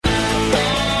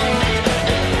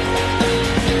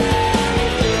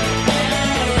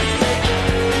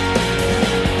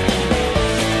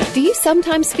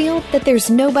sometimes feel that there's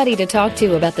nobody to talk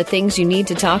to about the things you need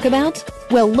to talk about?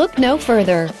 Well, look no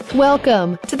further.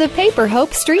 Welcome to the Paper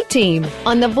Hope Street Team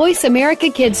on the Voice America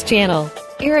Kids channel.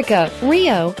 Erica,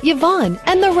 Rio, Yvonne,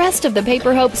 and the rest of the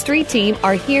Paper Hope Street Team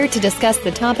are here to discuss the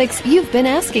topics you've been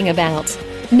asking about.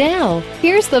 Now,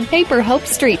 here's the Paper Hope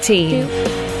Street Team.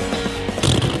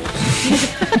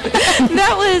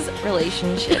 That was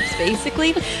relationships,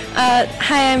 basically.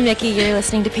 Hi, I'm Nikki. You're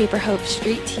listening to Paper Hope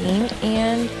Street Team,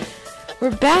 and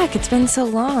we're back. It's been so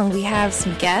long. We have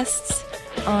some guests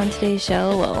on today's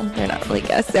show. Well, they're not really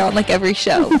guests. They're on like every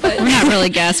show. But we're not really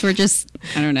guests. We're just,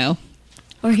 I don't know.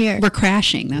 We're here. We're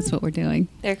crashing. That's what we're doing.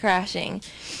 They're crashing.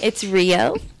 It's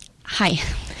Rio. Hi.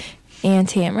 And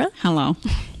Tamara. Hello.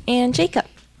 And Jacob.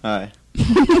 Hi.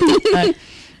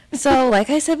 So, like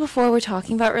I said before, we're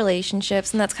talking about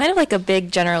relationships, and that's kind of like a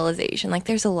big generalization. Like,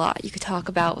 there's a lot you could talk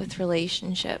about with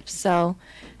relationships. So,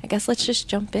 I guess let's just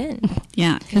jump in.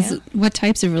 Yeah, because what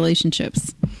types of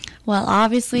relationships? Well,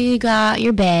 obviously, you got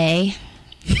your bae.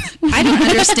 I don't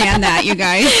understand that, you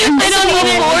guys. I don't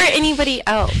even or anybody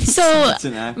else. So,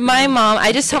 my mom,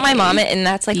 I just told my mom it, and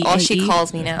that's like all she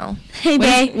calls me now. Hey,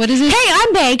 bae. What is it? Hey,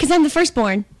 I'm bae, because I'm the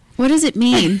firstborn. What does it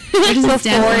mean? What does it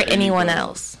stand Before for? Anyone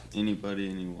else. Anybody,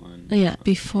 anyone. Yeah.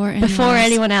 Before anyone Before else.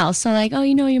 anyone else. So, like, oh,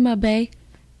 you know you're my bae.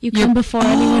 You come before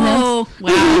anyone else. Oh,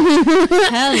 wow.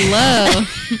 Hello.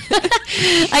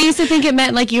 I used to think it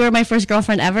meant like you were my first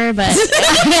girlfriend ever, but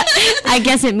I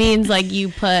guess it means like you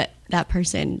put that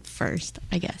person first,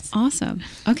 I guess. Awesome.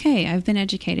 Okay, I've been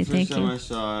educated. Thank you. First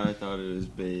time I saw it, I thought it was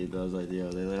babe. I was like,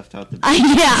 yo, they left out the babe.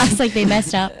 Yeah, I was like, they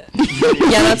messed up.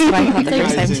 Yeah, that's what I thought the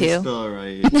first time too.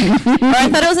 Right. Or I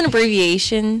thought it was an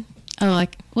abbreviation. Oh,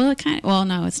 like, well, it kind of, well,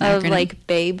 no, it's not. Of like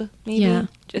babe, maybe. Yeah.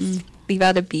 Just leave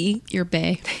out a B. Your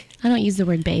bae. I don't use the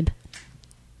word babe.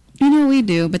 You know, we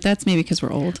do, but that's maybe because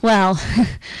we're old. Well,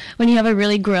 when you have a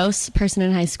really gross person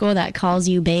in high school that calls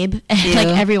you babe, like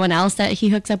everyone else that he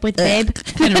hooks up with babe,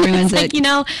 Kind of ruins like, it. you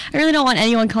know, I really don't want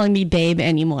anyone calling me babe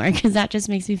anymore because that just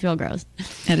makes me feel gross.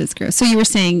 That is gross. So you were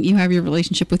saying you have your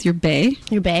relationship with your bae.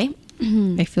 Your bae?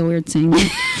 I feel weird saying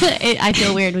that. I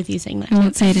feel weird with you saying that. I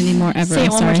won't say it anymore ever. Say it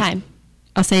I'm one more sorry. time.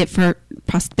 I'll say it for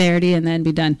prosperity and then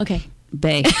be done. Okay.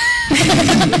 Bae. That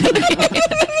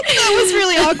was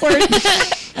really awkward.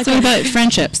 So what about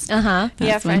friendships? Uh-huh. Yeah,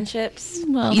 That's one. friendships.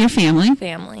 Well, Your family.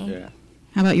 Family. Yeah.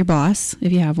 How about your boss,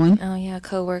 if you have one? Oh, yeah,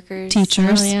 coworkers.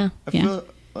 Teachers. oh, yeah. I feel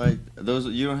like those,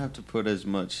 you don't have to put as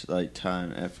much like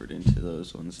time, effort into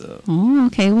those ones though. Oh,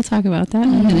 okay. We'll talk about that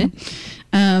in a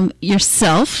minute.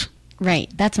 Yourself. Right.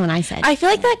 That's when I said. I feel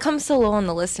like that comes so low on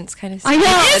the list, and it's kind of I know.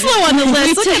 sad. It is low on the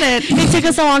list. Look at it. It took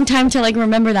us a long time to, like,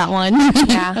 remember that one.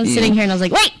 Yeah. I was sitting here and I was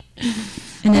like, wait.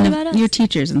 And What then about us? your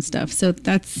teachers and stuff. So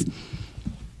that's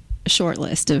a short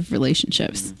list of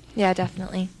relationships. Yeah,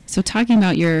 definitely. So talking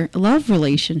about your love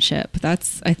relationship,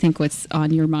 that's, I think, what's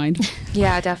on your mind.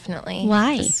 Yeah, definitely.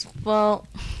 Why? Well,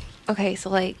 okay, so,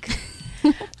 like,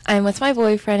 I'm with my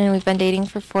boyfriend, and we've been dating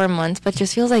for 4 months, but it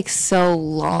just feels like so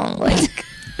long. Like,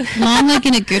 Long, like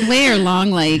in a good way, or long,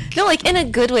 like... no, like, in a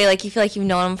good way. Like, you feel like you've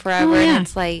known him forever, Oh, yeah. and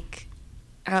it's like,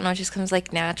 I don't know, it just comes,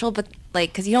 like, natural, but,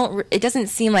 like, because you don't, it doesn't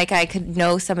seem like I could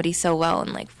know somebody so well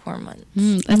in, like, 4 months.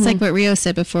 That's like what Rio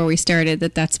said before we started,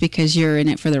 that's because you're in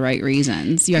it for the right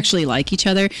reasons. You actually like each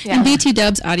other. Yeah. And BT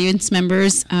Dubs audience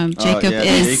members, Jacob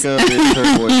is... Jacob is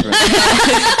her boyfriend.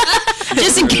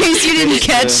 Just in case you didn't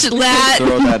catch that.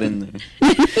 Throw that in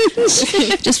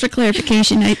there. Just for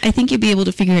clarification, I think you'd be able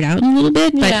to figure it out in a little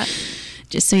bit, but Yeah.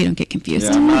 just so you don't get confused.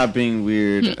 Yeah, I'm not being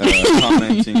weird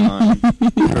commenting on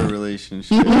her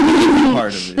relationship.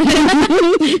 Part of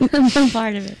it. I'm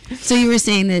part of it. So you were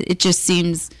saying that it just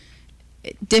seems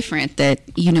different that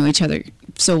you know each other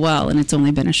so well, and it's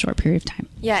only been a short period of time.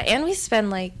 Yeah, and we spend,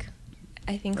 like,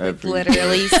 I think, like, Every-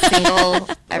 literally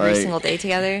every Like- single day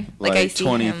together. Like, I Like see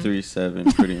him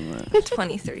 23/7, pretty much.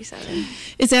 23/7.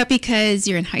 Is that because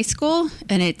you're in high school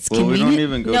and it's Well, we convenient? don't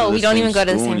even go No, to the we don't same even go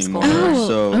to the school same school. anymore, Oh,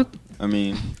 so, okay. I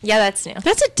mean, Yeah, that's new.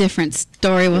 That's a different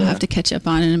story we'll Yeah. have to catch up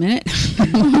on in a minute.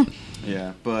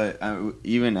 yeah. But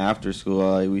even after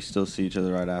school, we still see each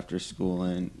other right after school,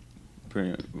 and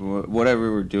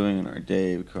whatever we're doing in our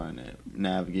day, we kind of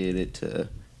navigate it to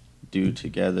do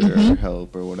together or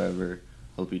help or whatever,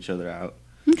 help each other out.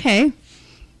 Okay.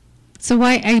 So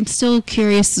why I'm still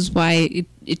curious is why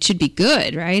it should be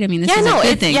good, right? I mean, this is a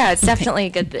good thing. Yeah, it's definitely a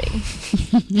good thing.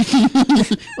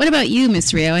 What about you,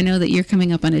 Miss Rio? I know that you're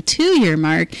coming up on a 2-year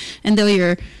mark, and though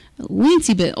you're a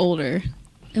weensy bit older,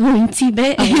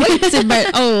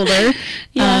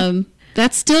 Yeah.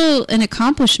 That's still an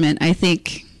accomplishment, I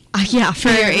think. Yeah, for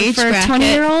your age for a bracket.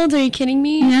 20-year-old, are you kidding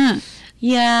me? Yeah.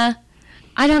 Yeah.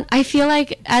 I feel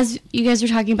like as you guys were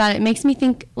talking about it, it makes me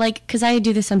think, like, because I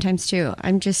do this sometimes too.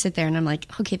 I'm just sit there and I'm like,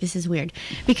 okay, this is weird.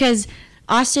 Because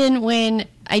Austin, when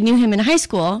I knew him in high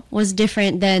school, was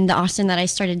different than the Austin that I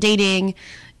started dating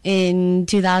in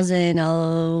 2000,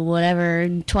 whatever,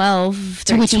 12,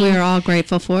 13. Which we are all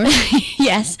grateful for.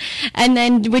 Yes. And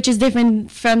then, which is different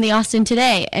from the Austin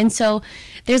today. And so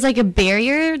there's like a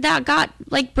barrier that got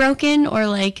like broken, or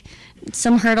like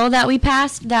some hurdle that we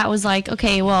passed that was like,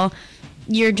 okay, well,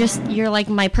 you're like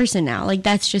my person now. Like,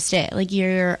 that's just it. Like,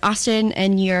 you're Austin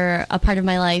and you're a part of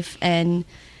my life. And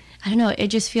I don't know, it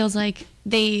just feels like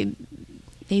they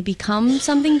become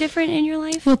something different in your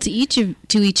life. Well, to each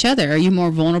other. Are you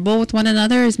more vulnerable with one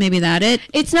another? Is maybe that it?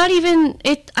 It's not even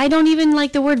I don't even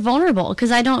like the word vulnerable,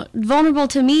 because vulnerable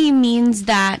to me means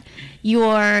that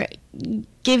you're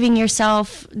giving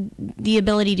yourself the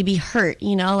ability to be hurt,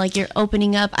 like you're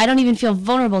opening up. I don't even feel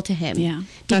vulnerable to him. Yeah.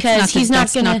 Because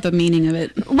that's not the meaning of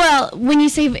it. Well, when you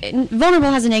say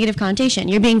vulnerable has a negative connotation.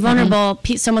 You're being vulnerable,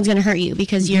 someone's going to hurt you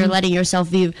because you're letting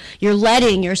yourself be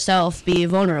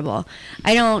vulnerable.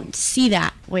 I don't see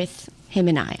that with him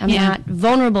and I. I'm not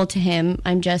vulnerable to him.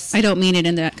 I'm just... I don't mean it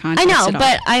in that context. I know,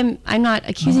 but I'm not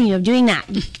accusing you of doing that.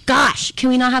 Gosh, can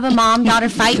we not have a mom-daughter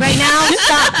fight right now?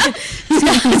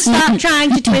 Stop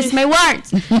trying to twist my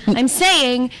words. I'm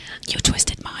saying... You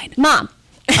twisted mine. Mom.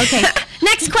 Okay,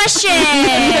 next question.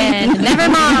 Never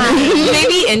mind.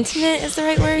 Maybe intimate is the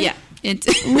right word? Yeah. No,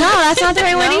 that's not the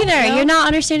right word either. No? You're not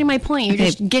understanding my point. You're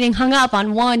just getting hung up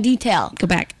on one detail. Go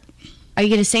back. Are you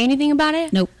going to say anything about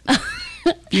it? Nope.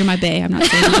 You're my bae. I'm not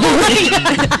saying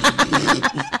that.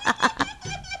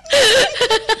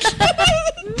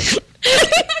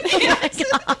 Oh my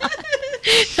God.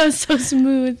 That was so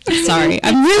smooth. Sorry.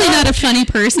 I'm really not a funny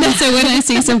person, so when I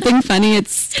see something funny,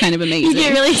 it's kind of amazing. You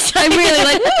get really excited. I'm really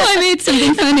like, oh, I made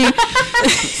something funny.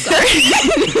 Sorry.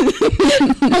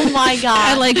 Oh my God.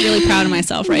 I'm like really proud of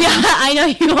myself right now. I know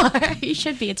you are. You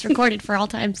should be. It's recorded for all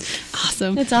times.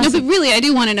 Awesome. It's awesome. No, but really, I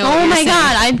do want to know. Oh my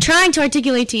God. I'm trying to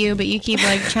articulate to you, but you keep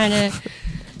like trying to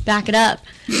back it up.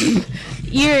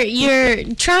 You're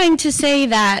trying to say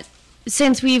that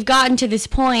since we've gotten to this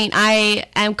point, I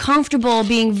am comfortable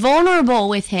being vulnerable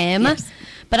with him. Yes.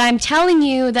 But I'm telling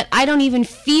you that I don't even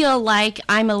feel like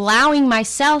I'm allowing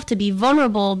myself to be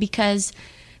vulnerable, because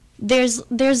there's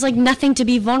like nothing to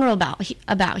be vulnerable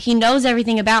about. He knows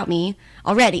everything about me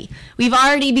already. We've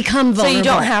already become vulnerable. So you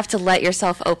don't have to let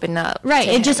yourself open up. Right.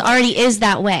 It just already is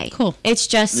that way. Cool. It's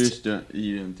just...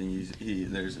 You don't think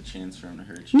there's a chance for him to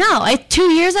hurt you? No. 2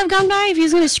 years have gone by. If he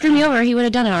was going to screw me over, he would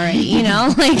have done it already,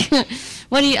 Like,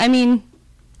 what are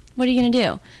you going to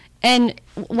do? And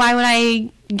why would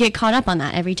I get caught up on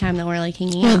that every time that we're like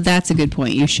hanging out? Well, that's a good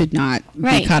point. You should not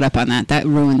be caught up on that. That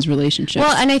ruins relationships.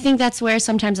 Well, and I think that's where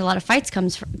sometimes a lot of fights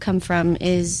come from,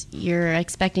 is you're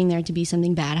expecting there to be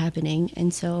something bad happening,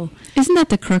 and so... Isn't that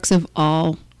the crux of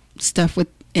all stuff with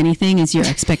anything, is your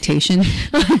expectation?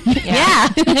 Yeah.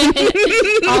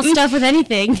 All stuff with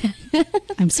anything.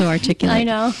 I'm so articulate. I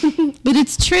know. But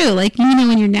it's true. Like,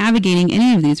 when you're navigating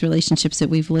any of these relationships that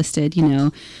we've listed,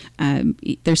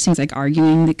 there's things like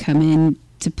arguing that come in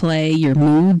to play, your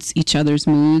moods, each other's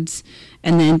moods.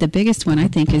 And then the biggest one, I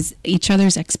think, is each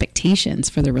other's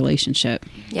expectations for the relationship.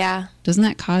 Yeah. Doesn't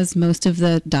that cause most of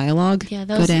the dialogue,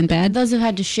 good and bad? Those have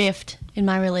had to shift in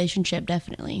my relationship,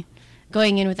 definitely.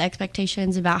 Going in with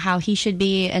expectations about how he should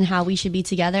be and how we should be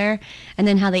together, and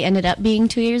then how they ended up being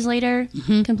 2 years later,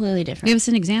 completely different. Give us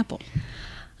an example.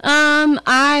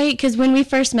 Because when we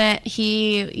first met,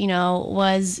 he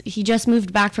just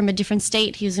moved back from a different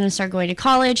state. He was going to start going to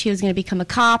college. He was going to become a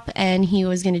cop, and he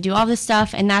was going to do all this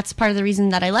stuff. And that's part of the reason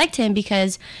that I liked him,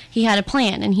 because he had a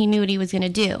plan and he knew what he was going to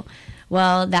do.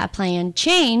 Well, that plan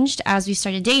changed as we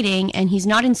started dating, and he's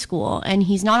not in school, and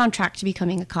he's not on track to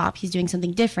becoming a cop. He's doing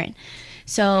something different.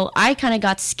 So I kind of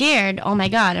got scared. Oh my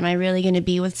God, am I really going to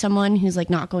be with someone who's like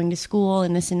not going to school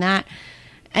and this and that?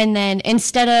 And then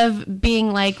instead of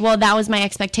being like, well, that was my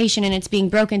expectation and it's being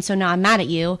broken, so now I'm mad at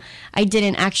you, I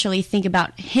didn't actually think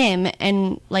about him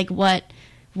and like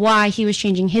why he was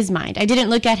changing his mind. I didn't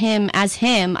look at him as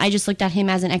him. I just looked at him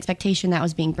as an expectation that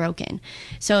was being broken.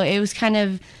 So it was kind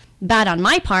of bad on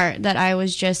my part that I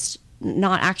was just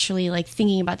not actually like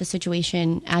thinking about the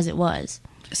situation as it was.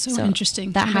 So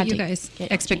interesting. That had you guys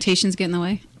expectations get in the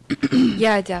way?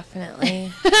 Yeah,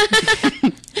 definitely.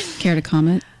 Care to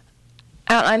comment?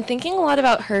 I'm thinking a lot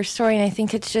about her story, and I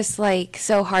think it's just like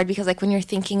so hard because like when you're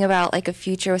thinking about like a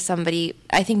future with somebody,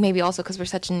 I think maybe also because we're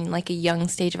such in like a young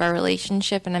stage of our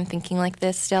relationship, and I'm thinking like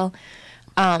this still,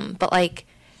 but like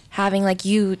having, like,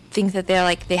 you think that they're,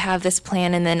 like, they have this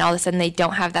plan, and then all of a sudden they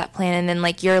don't have that plan, and then,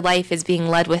 like, your life is being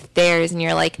led with theirs, and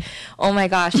you're like, oh my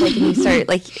gosh, like, and you start,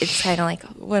 like, it's kind of like,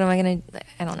 what am I going to,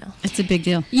 I don't know. It's a big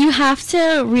deal. You have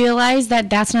to realize that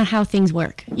that's not how things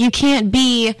work. You can't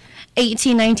be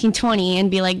 18, 19, 20 and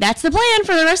be like, that's the plan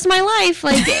for the rest of my life.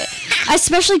 Like,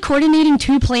 especially coordinating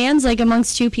 2 plans, like,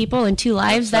 amongst 2 people and 2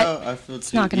 lives. That's how I feel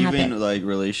it's too. not going to Even happen. like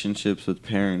relationships with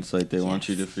parents, like they want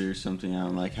you to figure something out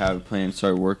and like have a plan,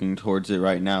 start working towards it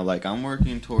right now. Like I'm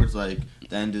working towards like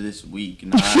the end of this week.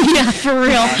 Not, Yeah, for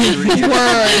real. not 3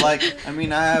 years. Like I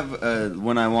mean, I have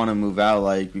when I want to move out,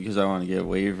 like because I want to get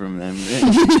away from them.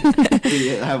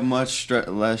 They have much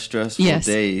less stressful Yes.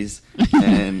 days,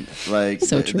 and like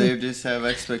So true. they just have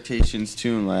expectations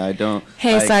too. And like I don't.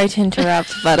 Hey, like, sorry to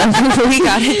interrupt, but we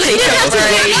got to take a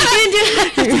break.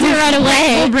 Do it right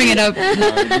away. We'll bring it up. No,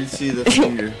 I didn't see the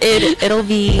finger. It'll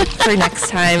be for next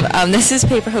time. This is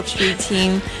Paper Hope Street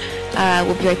Team.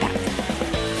 We'll be right back.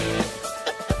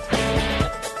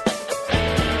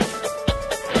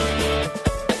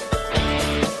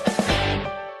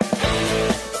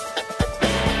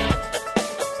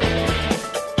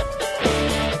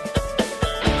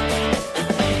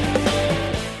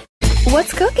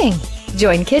 What's cooking?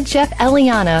 Join Kid Chef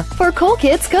Eliana for Cool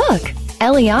Kids Cook.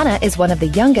 Eliana is one of the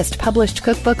youngest published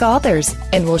cookbook authors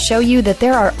and will show you that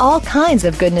there are all kinds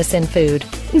of goodness in food,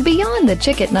 beyond the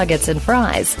chicken nuggets and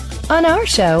fries. On our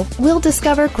show, we'll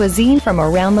discover cuisine from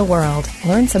around the world,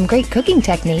 learn some great cooking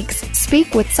techniques,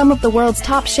 speak with some of the world's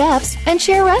top chefs, and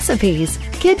share recipes.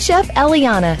 Kid Chef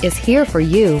Eliana is here for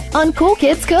you on Cool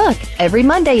Kids Cook every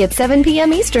Monday at 7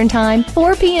 p.m. Eastern Time,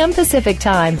 4 p.m. Pacific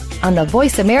Time on the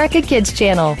Voice America Kids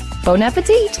channel. Bon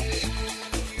appetit!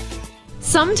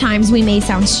 Sometimes we may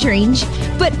sound strange,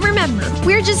 but remember,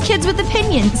 we're just kids with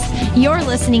opinions. You're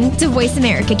listening to Voice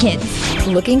America Kids.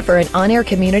 Looking for an on-air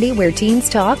community where teens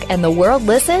talk and the world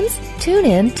listens? Tune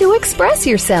in to Express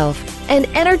Yourself, an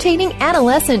entertaining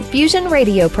adolescent fusion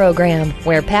radio program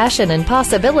where passion and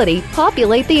possibility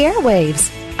populate the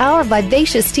airwaves. Our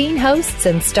vivacious teen hosts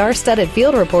and star-studded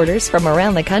field reporters from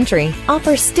around the country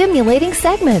offer stimulating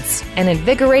segments and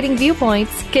invigorating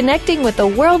viewpoints connecting with the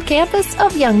world campus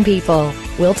of young people.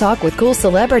 We'll talk with cool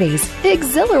celebrities,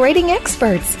 exhilarating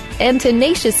experts, and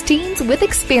tenacious teens with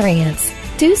experience.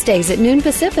 Tuesdays at noon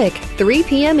Pacific, 3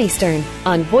 p.m. Eastern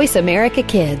on Voice America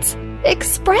Kids.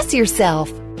 Express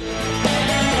yourself.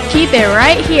 Keep it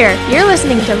right here. You're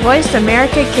listening to Voice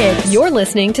America Kids. You're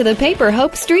listening to the Paper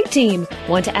Hope Street Team.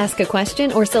 Want to ask a question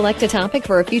or select a topic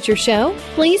for a future show?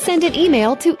 Please send an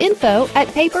email to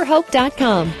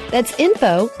info@paperhope.com. That's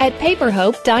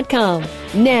info@paperhope.com.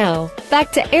 Now,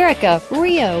 back to Erica,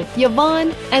 Rio,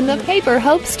 Yvonne, and the Paper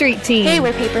Hope Street Team. Hey,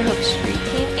 we're Paper Hope Street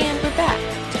Team, and we're back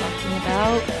talking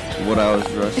about What I was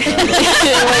rushed out of.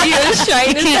 what you was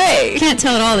trying to say. Can't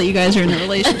tell at all that you guys are in a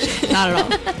relationship. Not at all.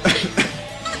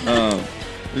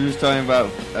 We were talking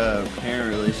about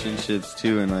parent relationships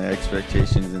too, and like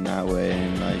expectations in that way,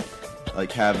 and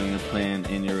like having a plan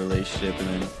in your relationship, and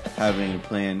then having a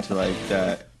plan to like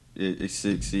that it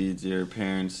succeeds your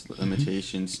parents'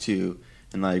 limitations too,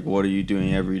 and like what are you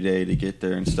doing every day to get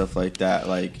there and stuff like that.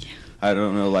 Like I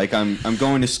don't know, like I'm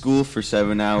going to school for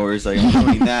 7 hours, like I'm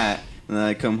doing that, and then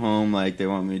I come home, like they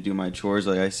want me to do my chores,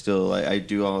 like I still like I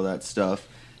do all that stuff.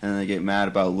 And I get mad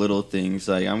about little things,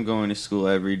 like I'm going to school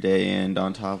every day, and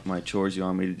on top of my chores you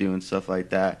want me to do and stuff like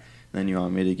that. And then you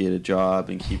want me to get a job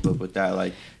and keep up with that,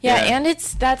 like And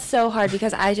that's so hard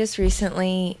because I just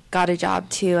recently got a job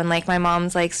too, and like my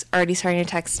mom's like already starting to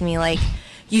text me like,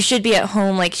 you should be at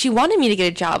home. Like she wanted me to get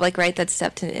a job, like right, that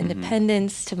step to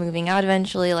independence, to moving out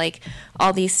eventually, like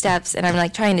all these steps, and I'm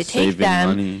like trying to take saving them,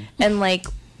 money. and like.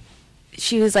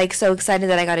 She was like so excited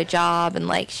that I got a job, and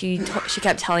like she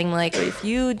kept telling me like, if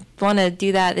you want to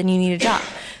do that, then you need a job.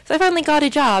 So I finally got a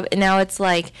job, and now it's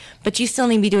like, but you still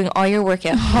need to be doing all your work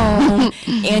at home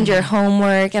and your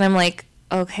homework. And I'm like,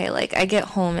 okay, like I get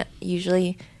home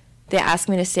usually. They ask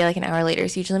me to stay like an hour later,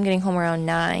 so usually I'm getting home around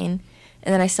 9,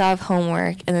 and then I still have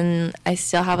homework, and then I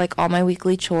still have like all my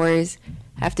weekly chores.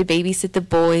 I have to babysit the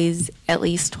boys at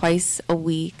least twice a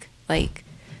week, like.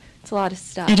 It's a lot of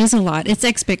stuff. It is a lot. It's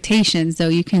expectations, though.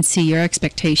 You can see your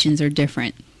expectations are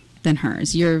different than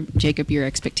hers. Jacob, your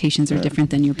expectations are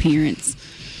different than your parents.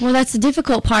 Well, that's the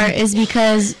difficult part, is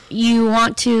because you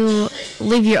want to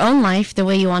live your own life the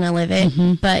way you want to live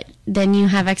it, but then you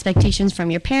have expectations from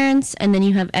your parents, and then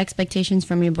you have expectations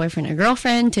from your boyfriend or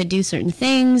girlfriend to do certain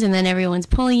things, and then everyone's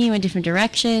pulling you in different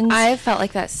directions. I felt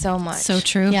like that so much. So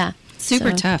true. Yeah.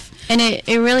 Super tough. And it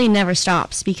really never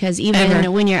stops, because even Ever.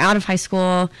 when you're out of high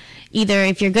school, either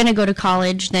if you're going to go to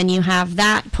college, then you have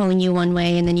that pulling you one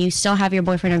way, and then you still have your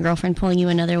boyfriend or girlfriend pulling you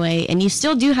another way, and you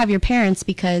still do have your parents,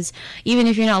 because even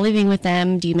if you're not living with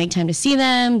them, do you make time to see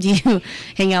them? Do you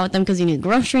hang out with them because you need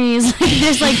groceries?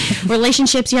 There's like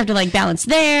relationships you have to like balance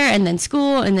there, and then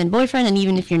school, and then boyfriend, and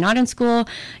even if you're not in school,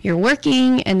 you're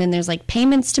working, and then there's like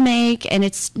payments to make, and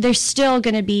there's still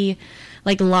going to be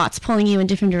like lots pulling you in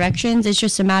different directions. It's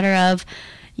just a matter of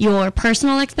your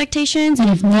personal expectations and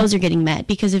if those are getting met,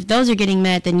 because if those are getting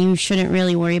met, then you shouldn't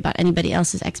really worry about anybody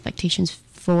else's expectations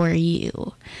for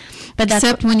you. But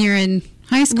except when you're in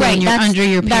high school and you're under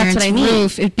your parents'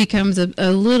 roof, it becomes a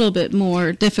little bit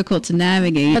more difficult to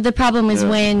navigate. But the problem is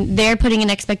when they're putting an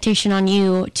expectation on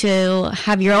you to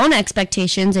have your own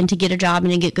expectations and to get a job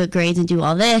and to get good grades and do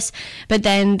all this, but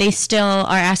then they still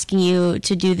are asking you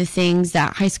to do the things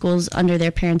that high schools under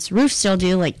their parents' roof still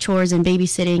do, like chores and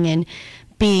babysitting and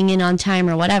being in on time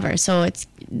or whatever. So it's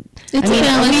a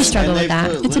balance. We struggle with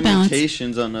that. It's a balance.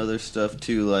 Limitations on other stuff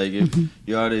too, like if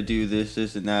you ought to do this,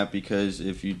 and that, because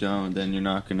if you don't, then you're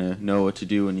not gonna know what to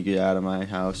do when you get out of my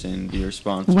house and be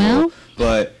responsible. Well,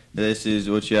 but this is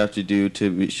what you have to do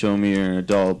to show me you're an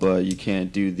adult, but you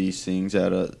can't do these things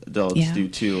that adults do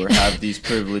too, or have these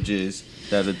privileges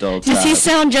that adults have. Does he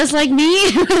sound just like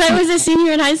me when I was a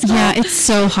senior in high school? Yeah, it's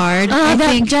so hard.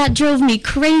 That drove me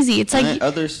crazy. It's like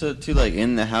other stuff too, like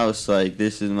in the house, like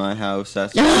this is my house.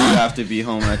 That's why you have to be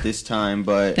home at this time.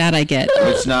 But that I get.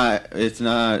 It's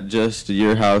not just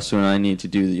your house when I need to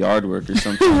do the yard work or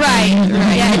something. Right.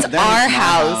 Yeah, it's our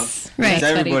house. Right. It's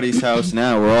everybody's house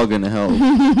now. We're all gonna help.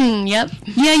 Yep.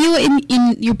 Yeah,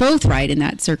 you're both right in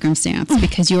that circumstance,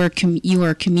 because you are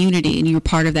a community and you're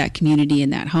part of that community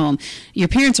in that home. Your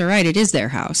parents are right. It is their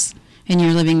house, and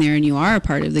you're living there, and you are a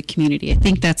part of the community. I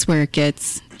think that's where it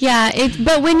gets. Yeah.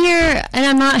 But when you're, and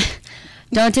I'm not.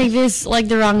 Don't take this like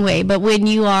the wrong way, but when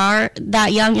you are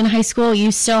that young in high school,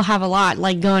 you still have a lot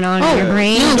like going on in your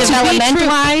brain,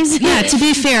 development-wise. Yeah, to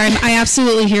be fair, I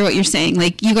absolutely hear what you're saying.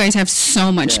 Like, you guys have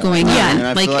so much going on. And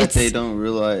I feel like they don't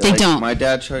realize. They don't. My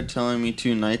dad tried telling me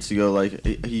 2 nights ago, like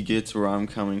he gets where I'm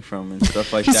coming from and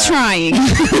stuff like that. He's trying.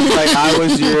 Like I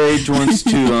was your age once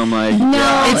too. I'm like,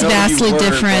 no, it's vastly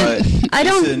different. I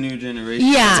don't. It's a new generation.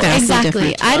 Yeah,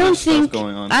 exactly. I don't think.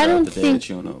 I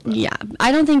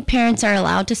don't think parents are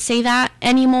allowed to say that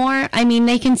anymore. I mean,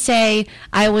 they can say,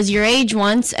 I was your age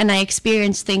once and I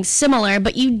experienced things similar,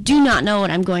 but you do not know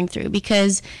what I'm going through,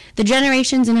 because the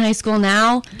generations in high school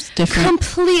now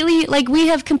completely, like, we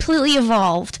have completely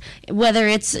evolved, whether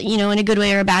it's, in a good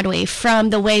way or a bad way, from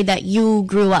the way that you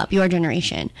grew up, your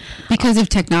generation. Because of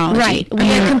technology. Right.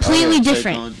 We are completely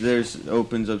different. There's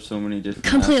opens up so many different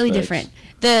completely aspects. Different.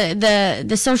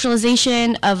 The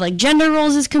socialization of like gender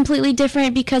roles is completely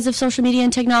different because of social media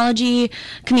and technology.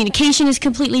 Communication is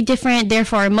completely different.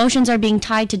 Therefore, emotions are being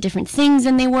tied to different things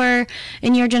than they were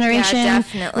in your generation. Yeah,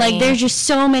 definitely. Like, there's just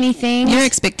so many things. Your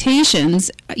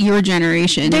expectations, your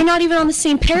generation, they're not even on the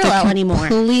same parallel anymore.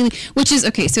 Which is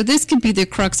okay. So this could be the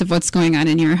crux of what's going on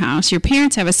in your house. Your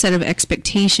parents have a set of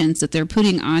expectations that they're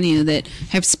putting on you that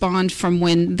have spawned from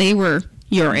when they were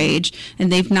your age,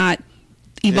 and they've not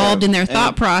evolved in their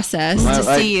thought process to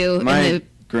see you. My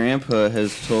grandpa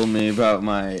has told me about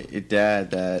my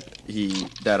dad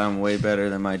that I'm way better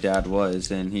than my dad was,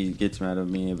 and he gets mad at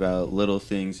me about little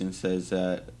things and says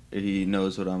that he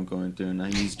knows what I'm going through,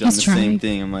 and he's done the same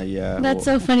thing. I'm like, yeah. That's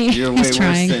so funny. You're way worse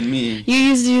than me. You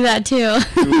used to do that too.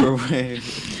 You were way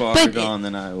far gone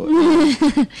than I was.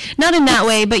 Not in that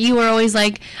way, but you were always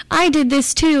like, I did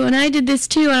this too, and I did this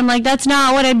too, and I'm like, that's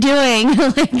not what I'm doing.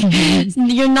 Like,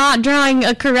 you're not drawing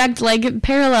a correct like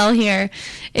parallel here.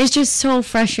 It's just so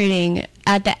frustrating.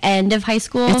 At the end of high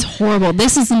school, it's horrible.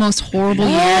 This is the most horrible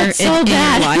year in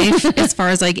your life as far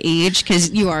as like age, because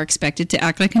you are expected to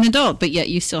act like an adult, but yet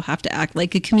you still have to act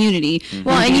like a community. Mm-hmm.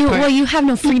 Well, you have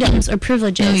no freedoms or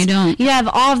privileges. No, you don't. You have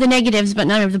all of the negatives, but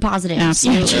none of the positives.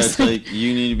 Absolutely. It's like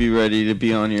you need to be ready to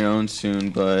be on your own soon,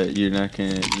 but you're not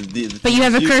gonna. But you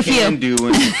have a curfew.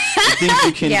 The things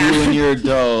you can do when you're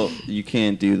adult, you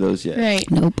can't do those yet. Right.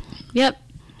 Nope. Yep.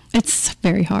 It's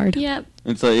very hard. Yep.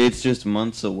 It's like it's just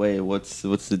months away. What's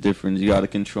the difference? You got to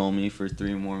control me for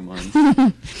 3 more months.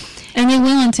 And they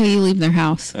will until you leave their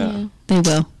house. Yeah. They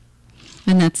will.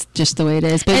 And that's just the way it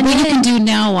is. But what you can do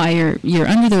now while you're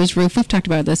under those roofs, we've talked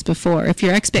about this before, if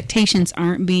your expectations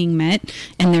aren't being met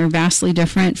and they're vastly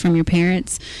different from your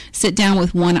parents, sit down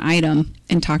with one item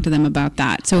and talk to them about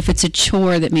that. So if it's a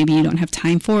chore that maybe you don't have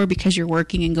time for because you're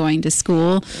working and going to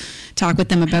school, talk with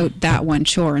them about that one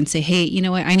chore and say, hey, you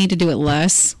know what, I need to do it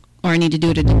less, or I need to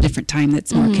do it at a different time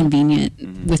that's more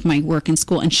convenient with my work and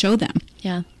school, and show them.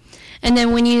 Yeah. And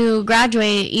then when you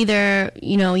graduate, either,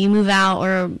 you know, you move out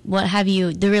or what have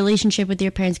you, the relationship with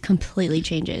your parents completely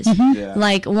changes. Yeah.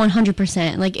 Like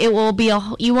 100%. Like it will be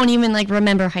you won't even like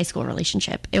remember high school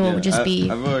relationship. It will just be.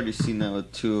 I've already seen that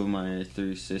with 2 of my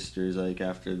 3 sisters, like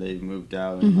after they moved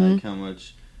out, and like how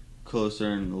much closer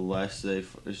and less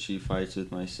she fights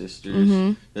with my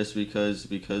sisters, just because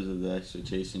of the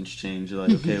expectations change. Like,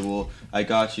 okay, well, I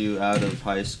got you out of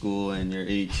high school and you're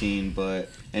 18,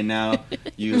 and now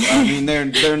I mean,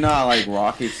 they're not like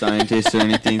rocket scientists or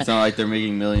anything. It's not like they're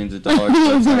making millions of dollars,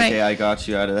 but it's like, Right. hey, I got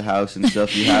you out of the house and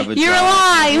stuff. You have a You're job,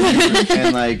 alive.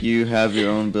 and like you have your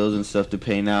own bills and stuff to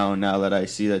pay now. And now that I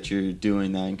see that you're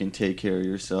doing that and can take care of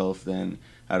yourself, then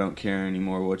I don't care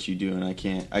anymore what you do, and I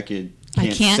can't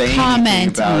can't say comment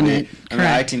anything about on it. it. I mean,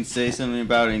 I Correct. can say something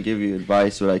about it and give you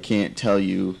advice, but I can't tell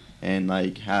you and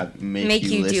like make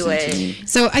you you do listen it. to me.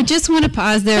 So I just want to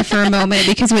pause there for a moment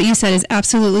because what you said is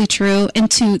absolutely true. And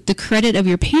to the credit of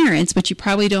your parents, which you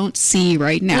probably don't see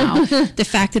right now, the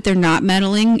fact that they're not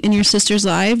meddling in your sister's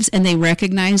lives and they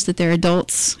recognize that they're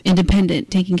adults,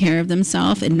 independent, taking care of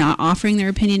themselves and not offering their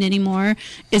opinion anymore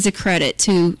is a credit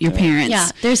to your parents. Yeah,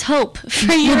 there's hope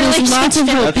for your Well, there's lots of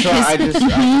relationship. hope. That's why I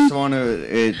just want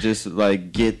to just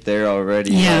like get there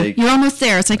already. Yeah, like, you're almost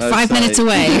there. It's like 5 minutes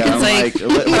away. Yeah, It's I'm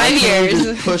like, 5 years.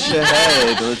 Just push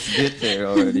ahead. Let's get there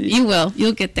already. you will.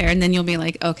 You'll get there, and then you'll be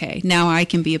like, okay, now I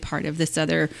can be a part of this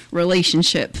other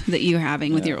relationship that you're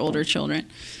having with your older children.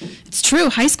 It's true.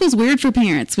 High school's weird for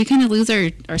parents. We kind of lose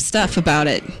our stuff about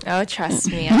it. Oh, trust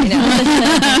me, I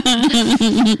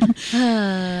know.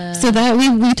 So that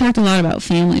we talked a lot about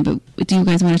family, but do you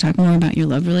guys want to talk more about your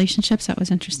love relationships? That was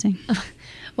interesting.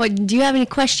 What, do you have any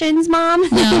questions, Mom?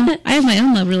 No, I have my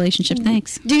own love relationship.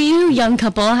 Thanks. Do you, young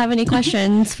couple, have any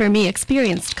questions for me,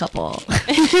 experienced couple?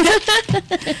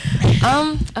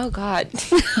 Oh God.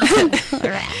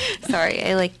 Sorry,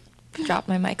 I like dropped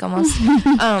my mic almost.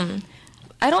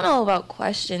 I don't know about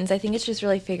questions. I think it's just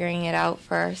really figuring it out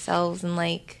for ourselves and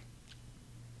like,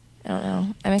 I don't know.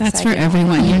 I'm excited. That's for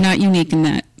everyone. You're not unique in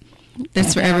that.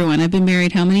 That's for everyone. I've been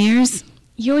married how many years?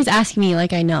 You always ask me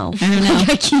like I know. I don't know. Like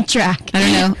I keep track. I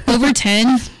don't know. Over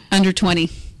 10, under 20.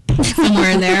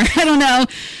 Somewhere in there. I don't know.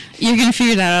 You're going to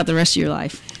figure that out the rest of your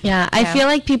life. Yeah, I feel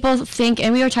like people think,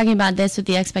 and we were talking about this with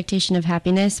the expectation of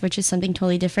happiness, which is something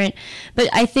totally different. But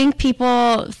I think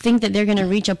people think that they're going to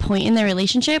reach a point in their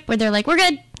relationship where they're like, we're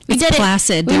good. We It's did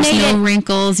placid. it. We There's made no it.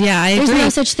 wrinkles. Yeah, I There's agree. no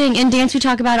such thing. In dance, we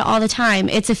talk about it all the time.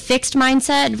 It's a fixed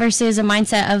mindset versus a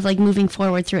mindset of like moving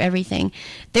forward through everything.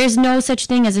 There's no such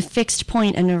thing as a fixed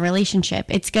point in a relationship.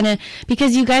 It's gonna,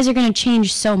 because you guys are gonna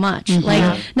change so much.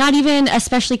 Like not even,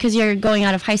 especially because you're going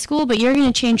out of high school, but you're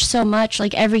gonna change so much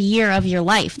like every year of your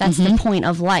life. That's the point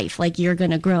of life. Like you're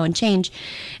gonna grow and change,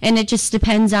 and it just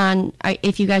depends on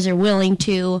if you guys are willing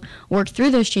to work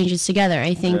through those changes together.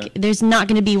 I think there's not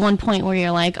gonna be one point where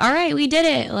you're like, all right, we did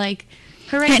it. Like,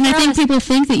 hooray And I for think us. people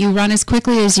think that you run as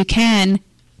quickly as you can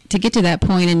to get to that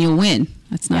point and you'll win.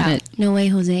 That's not it. No way,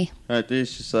 Jose. I think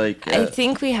it's just like I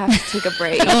think we have to take a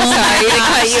break. Sorry to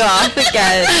cut you off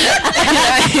again.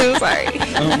 I'm sorry.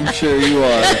 I'm sure you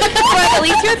are. But at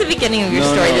least you're at the beginning of your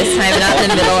No, story no. this time, not in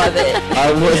the middle of it.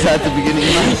 I was at the beginning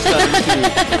of my time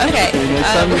too. Okay.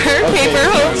 Her Okay, Paper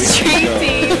now Hope we can Street go.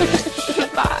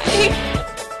 team. Bye.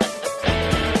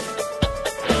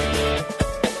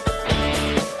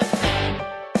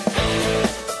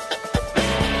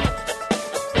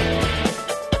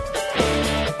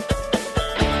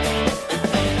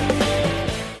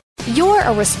 You're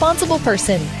a responsible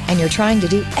person, and you're trying to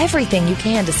do everything you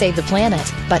can to save the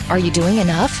planet. But are you doing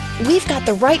enough? We've got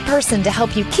the right person to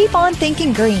help you keep on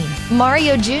thinking green.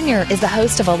 Mario Jr. is the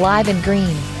host of Alive and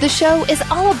Green. The show is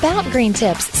all about green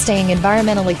tips, staying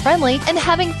environmentally friendly, and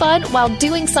having fun while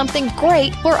doing something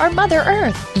great for our Mother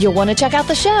Earth. You'll want to check out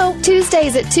the show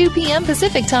Tuesdays at 2 p.m.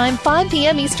 Pacific Time, 5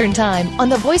 p.m. Eastern Time on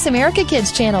the Voice America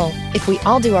Kids channel. If we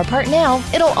all do our part now,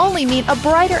 it'll only mean a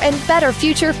brighter and better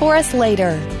future for us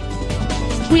later.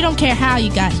 We don't care how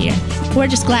you got here. We're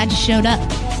just glad you showed up.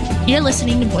 You're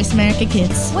listening to Voice America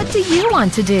Kids. What do you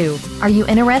want to do? Are you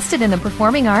interested in the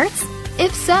performing arts?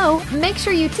 If so, make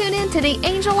sure you tune in to the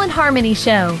Angel and Harmony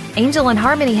Show. Angel and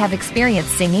Harmony have experience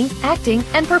singing, acting,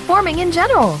 and performing in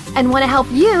general, and want to help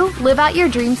you live out your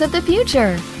dreams of the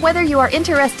future. Whether you are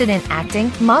interested in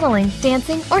acting, modeling,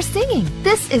 dancing, or singing,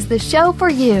 this is the show for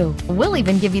you. We'll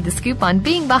even give you the scoop on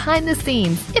being behind the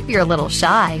scenes if you're a little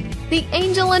shy. The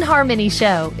Angel and Harmony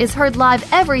Show is heard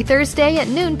live every Thursday at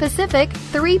noon Pacific,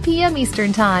 3 p.m.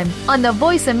 Eastern Time on the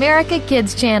Voice America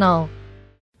Kids channel.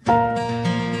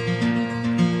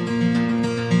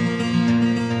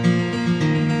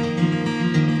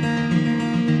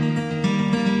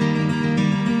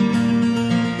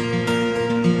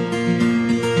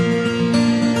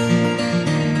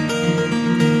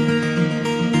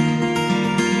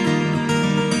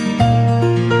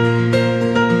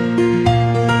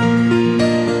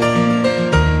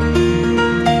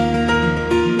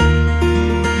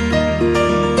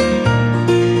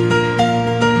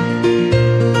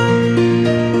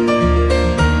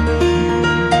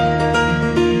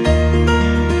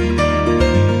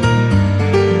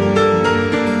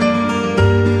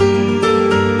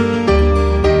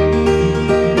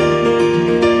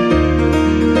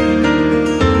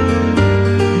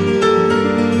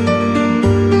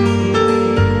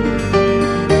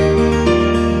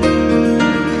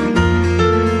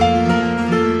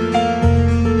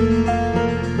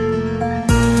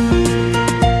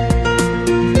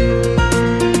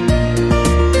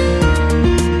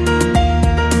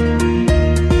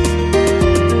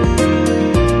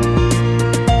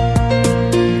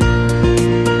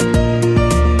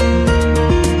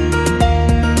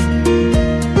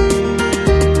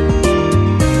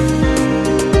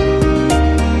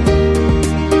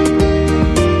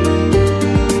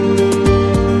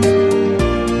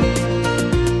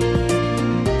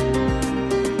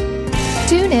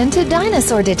 to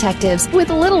Dinosaur Detectives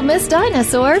with Little Miss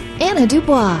Dinosaur, Anna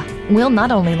Dubois. We'll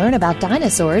not only learn about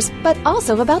dinosaurs, but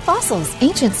also about fossils,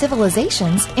 ancient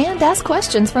civilizations, and ask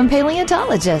questions from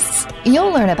paleontologists.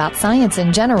 You'll learn about science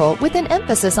in general with an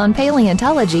emphasis on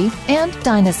paleontology and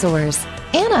dinosaurs.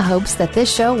 Anna hopes that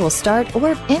this show will start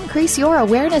or increase your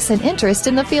awareness and interest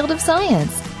in the field of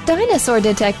science. Dinosaur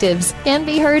Detectives can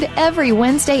be heard every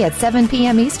Wednesday at 7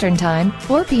 p.m. Eastern Time,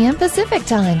 4 p.m. Pacific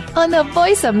Time on the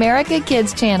Voice America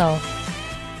Kids channel.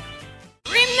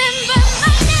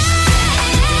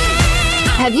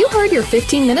 Have you heard your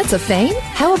 15 minutes of fame?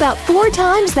 How about 4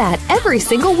 times that every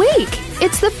single week?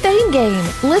 It's the Fame Game.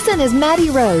 Listen as Maddie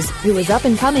Rose, who is up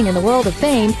and coming in the world of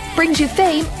fame, brings you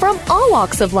fame from all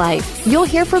walks of life. You'll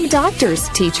hear from doctors,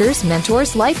 teachers,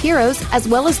 mentors, life heroes, as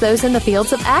well as those in the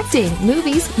fields of acting,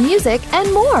 movies, music,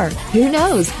 and more. Who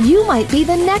knows? You might be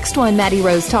the next one Maddie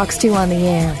Rose talks to on the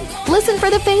air. Listen for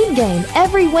the Fame Game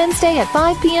every Wednesday at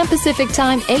 5 p.m. Pacific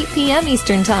Time, 8 p.m.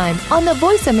 Eastern Time on the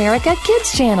Voice America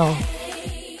Kids channel.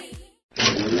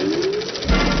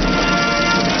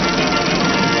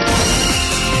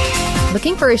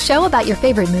 Looking for a show about your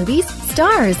favorite movies,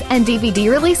 stars, and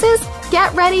DVD releases?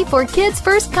 Get ready for Kids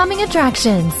First Coming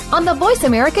Attractions on the Voice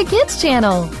America Kids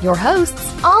channel. Your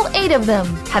hosts, all 8 of them,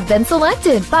 have been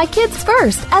selected by Kids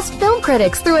First as film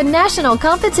critics through a national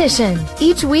competition.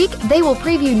 Each week, they will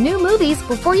preview new movies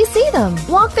before you see them,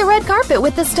 walk the red carpet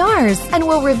with the stars, and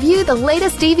will review the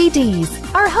latest DVDs.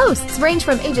 Our hosts range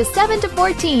from ages 7 to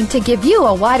 14 to give you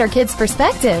a wider kids'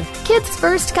 perspective. Kids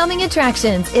First Coming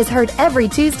Attractions is heard every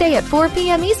Tuesday at 4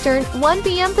 p.m. Eastern, 1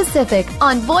 p.m. Pacific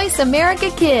on Voice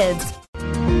America Kids.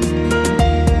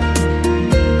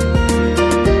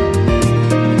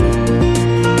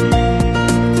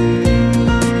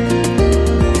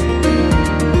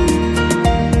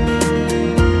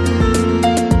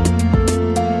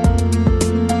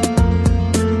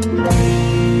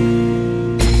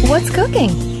 What's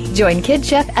cooking? Join Kid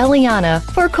Chef Eliana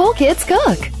for Cool Kids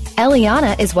Cook.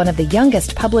 Eliana is one of the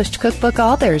youngest published cookbook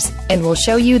authors and will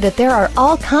show you that there are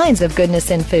all kinds of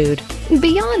goodness in food,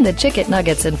 beyond the chicken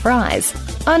nuggets and fries.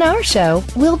 On our show,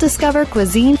 we'll discover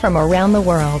cuisine from around the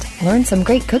world, learn some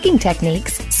great cooking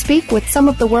techniques, speak with some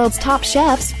of the world's top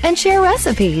chefs, and share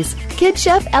recipes. Kid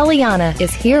Chef Eliana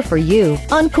is here for you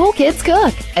on Cool Kids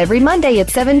Cook every Monday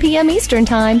at 7 p.m. Eastern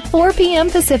Time, 4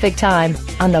 p.m. Pacific Time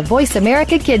on the Voice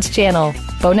America Kids channel.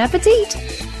 Bon appetit!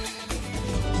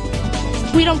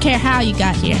 We don't care how you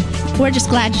got here. We're just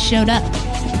glad you showed up.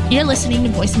 You're listening to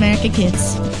Voice America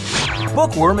Kids.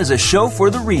 Bookworm is a show for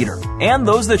the reader and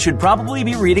those that should probably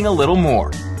be reading a little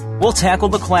more. We'll tackle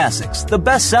the classics, the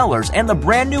bestsellers, and the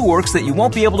brand new works that you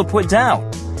won't be able to put down.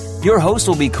 Your host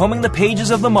will be combing the pages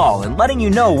of them all and letting you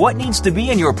know what needs to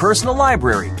be in your personal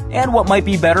library and what might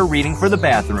be better reading for the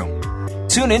bathroom.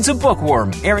 Tune into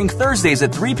Bookworm, airing Thursdays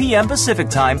at 3 p.m. Pacific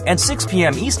Time and 6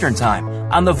 p.m. Eastern Time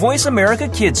on the Voice America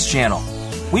Kids channel.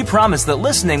 We promise that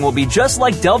listening will be just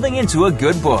like delving into a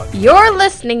good book. You're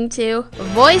listening to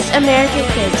Voice America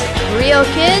Kids. Real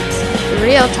kids,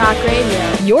 real talk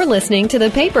radio. You're listening to the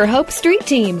Paper Hope Street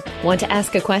Team. Want to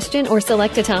ask a question or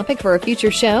select a topic for a future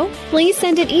show? Please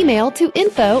send an email to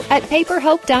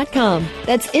info@paperhope.com.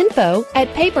 That's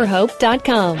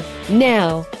info@paperhope.com.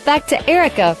 Now, back to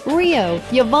Erica, Rio,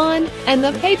 Yvonne, and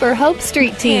the Paper Hope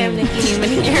Street Team. I'm Nikki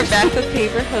Newman here, back with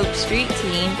Paper Hope Street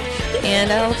Team.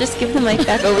 And I'll just give the mic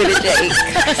back over to Jake.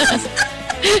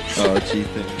 Oh, gee,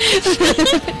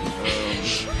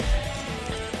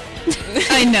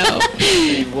 I know.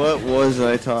 What was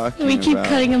I talking about? We keep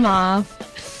cutting him off.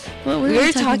 What We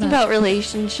were talking about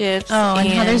relationships. Oh, and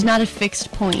how there's not a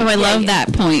fixed point. Oh, I love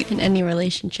that point. In any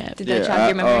relationship. Did that jog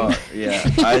your memory?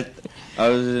 Yeah. I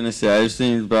was gonna say, I was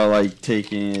thinking about like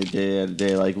taking it day at a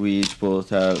day. Like we each both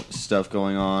have stuff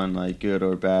going on, like good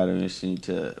or bad, and we just need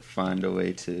to find a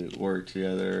way to work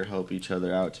together, help each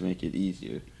other out to make it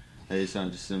easier. It's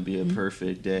not just gonna be a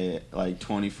perfect day, like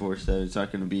 24/7. It's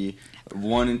not gonna be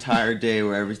one entire day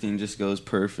where everything just goes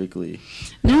perfectly.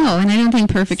 No, and I don't think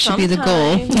perfect should be the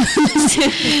goal.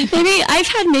 Maybe I've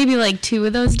had like 2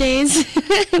 of those days.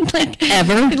 Like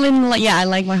ever? Yeah,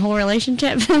 like my whole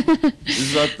relationship.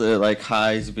 It's about the like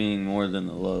highs being more than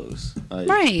the lows. Like,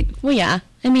 right. Well, yeah.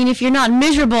 I mean, if you're not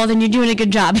miserable, then you're doing a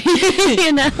good job.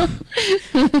 You know.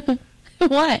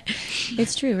 What?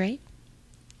 It's true, right?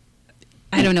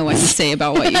 I don't know what to say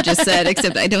about what you just said,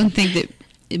 except I don't think that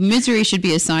misery should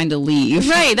be a sign to leave.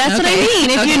 Right, that's what I mean.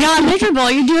 If you're not miserable,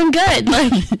 you're doing good.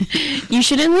 Like, you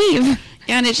shouldn't leave.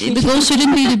 Yeah, and the goal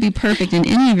shouldn't be to be perfect in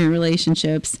any of your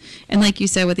relationships. And like you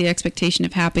said, with the expectation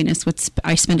of happiness, what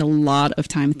I spend a lot of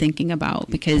time thinking about,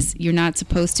 because you're not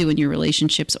supposed to in your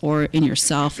relationships or in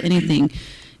yourself, anything,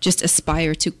 just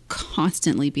aspire to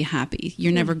constantly be happy.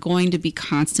 You're never going to be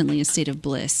constantly in a state of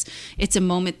bliss. It's a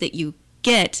moment that you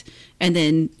get, and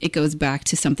then it goes back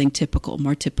to something typical,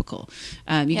 more typical.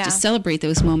 You just celebrate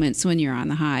those moments when you're on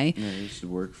the high. Yeah, you should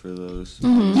work for those.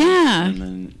 Yeah. And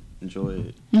then enjoy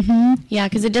it. Yeah,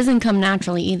 because it doesn't come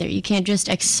naturally either. You can't just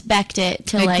expect it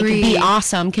to like Agree. be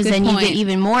awesome, because Good then you point. get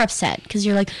even more upset because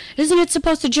you're like, isn't it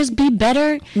supposed to just be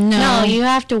better? No. You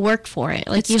have to work for it.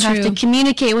 Like It's you have to true.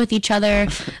 communicate with each other,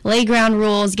 lay ground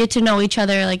rules, get to know each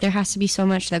other. Like there has to be so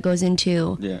much that goes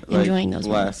into enjoying those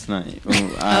last moments. night.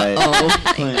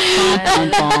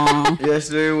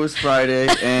 Yesterday was Friday,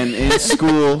 and in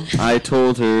school, I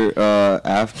told her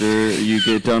after you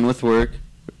get done with work,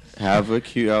 have a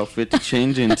cute outfit to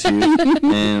change into,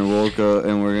 and we'll go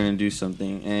and we're gonna do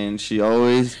something. And she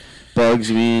always bugs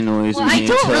me, annoys me. I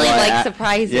don't really like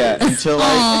surprises. Yeah, until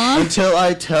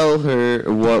I tell her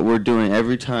what we're doing.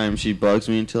 Every time she bugs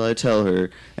me until I tell her,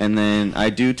 and then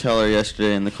I do tell her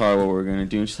yesterday in the car what we're gonna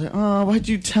do, and she's like, "Oh, why'd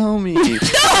you tell me?" Oh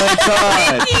my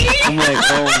god! I'm like,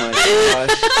 "Oh my gosh!"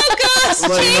 Oh gosh!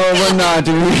 I'm like, "No, we're not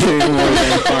doing it anymore."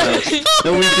 Then fine.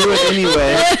 No, we do it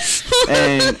anyway,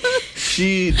 and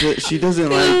she doesn't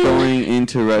like going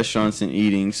into restaurants and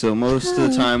eating. So most of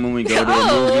the time when we go to a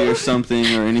movie or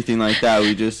something or anything like that,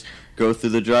 we just go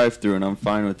through the drive-through, and I'm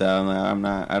fine with that.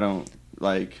 I don't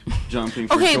like jumping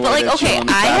for joy but like, that you're on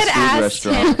the I fast had food asked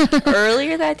restaurant. him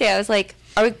earlier that day. I was like,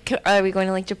 are we going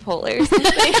to like Chipotle or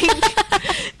something?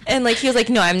 And like he was like,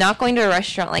 no, I'm not going to a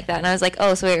restaurant like that. And I was like,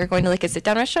 oh, so you're going to like a sit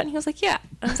down restaurant? And he was like, yeah.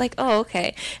 And I was like, oh,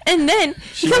 okay. And then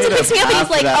he comes and picks me up and he's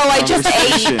like, oh, I just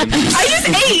ate. I just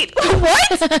ate.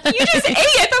 What? You just ate?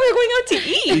 I thought we were going out to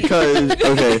eat. Because,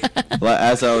 okay,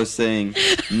 as I was saying,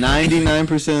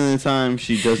 99% of the time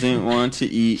she doesn't want to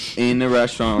eat in a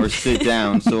restaurant or sit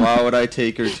down. So why would I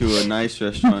take her to a nice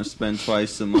restaurant, spend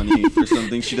twice the money for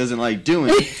something she doesn't like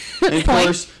doing? And of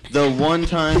course, the one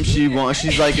time she's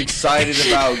like excited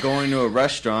about going to a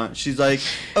restaurant. She's like,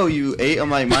 "Oh, you ate?" I'm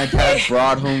like, "My dad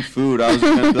brought home food. I was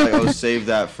gonna be like, oh, save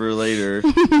that for later,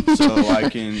 so I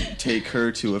can take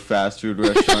her to a fast food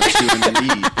restaurant too and then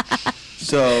eat."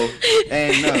 So,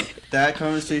 and no, that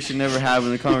conversation never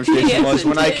happened. The conversation was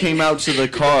when I came out to the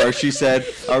car. She said,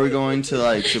 "Are we going to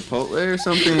like Chipotle or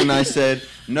something?" And I said,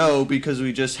 "No, because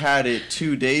we just had it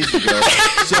 2 days ago."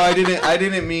 So I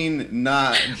didn't mean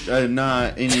not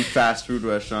any fast food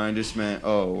restaurant. I just meant,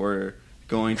 oh, we're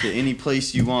going to any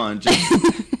place you want, just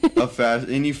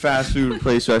any fast food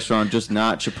place restaurant, just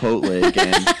not Chipotle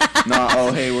again. Not,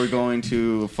 oh, hey, we're going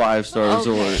to a 5-star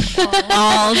resort.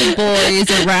 All the boys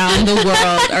around the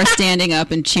world are standing up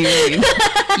and cheering.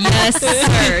 Yes,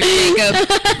 sir, Jacob.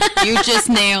 You just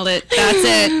nailed it. That's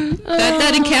it.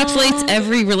 That encapsulates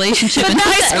every relationship in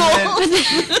high school.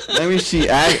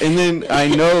 And then I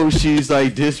know she's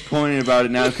like disappointed about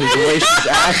it now because the way she's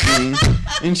acting,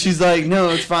 and she's like, "No,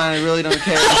 it's fine. I really don't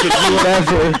care. I could do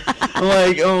whatever." I'm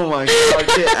like, "Oh my god,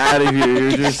 get out of here!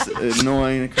 You're just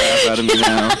annoying the crap out of me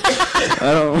now.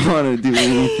 I don't want to do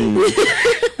anything."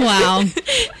 Wow.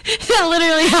 That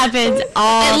literally happens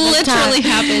all the time. It literally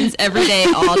happens every day,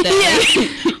 all day.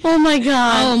 Oh my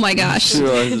god. Oh my gosh. She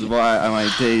realizes why my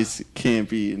days can't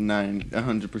be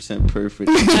 100% perfect.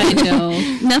 I know.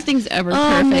 Nothing's ever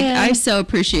perfect. Man. I so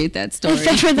appreciate that story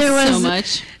so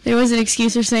much. There was an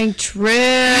excuse for saying true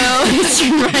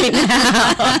right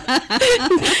now.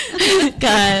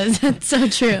 Guys, that's so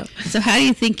true. So how do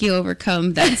you think you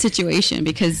overcome that situation?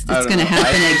 Because it's going to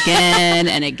happen again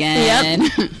and again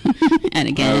and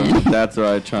again. That's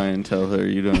why I try and tell her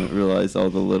you don't realize all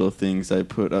the little things I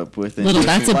put up with. Little,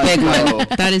 that's a big one.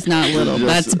 That is not little.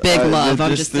 That's big love.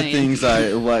 I'm just the saying. Things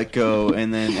I let go,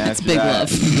 and then after big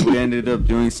that, love. we ended up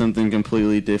doing something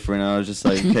completely different. I was just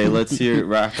like, okay, let's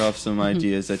rack off some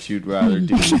ideas that you'd rather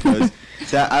do, because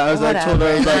I told her,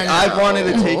 I was like, I've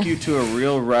wanted to take you to a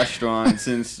real restaurant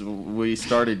since we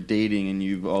started dating, and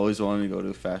you've always wanted to go to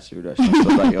a fast food restaurant. So I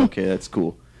was like, okay, that's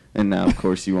cool. And now, of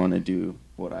course, you want to do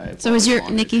what I. So has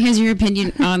your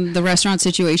opinion on the restaurant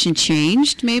situation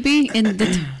changed maybe in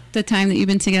the time that you've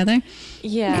been together?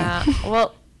 Yeah.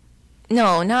 Well,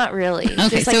 no, not really. Okay,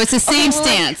 just so it's the same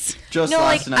stance. Just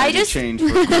last night I just changed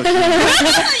for a quick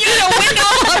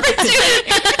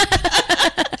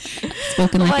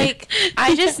Spoken like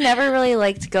I just never really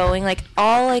liked going. Like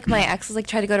all like my exes like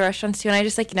try to go to restaurants too, and I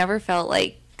just like never felt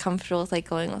like comfortable with like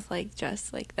going with like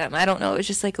just like them. I don't know. It was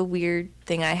just like a weird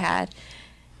thing I had.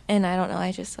 And I don't know,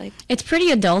 I just like... It's pretty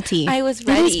adulty. I was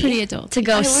ready. It is pretty adult. To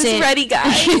go sit. I was ready,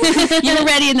 guys. You were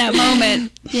ready in that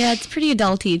moment. Yeah, it's pretty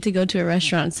adulty to go to a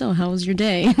restaurant. So, how was your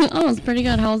day? Oh, it's pretty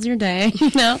good. How was your day?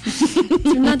 No, it's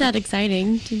not that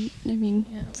exciting.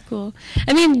 It's cool.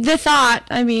 I mean, the thought,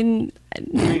 I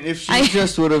mean, if she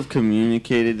just would have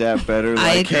communicated that better,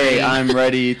 like, hey, I'm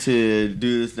ready to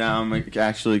do this now. I'm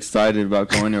actually excited about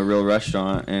going to a real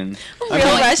restaurant. And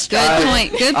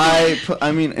restaurant. Good point.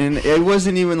 I mean, and it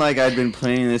wasn't even like I'd been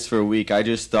planning this for a week. I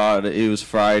just thought it was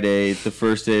Friday, the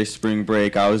first day of spring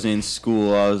break. I was in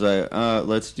school. I was like,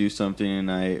 let's do something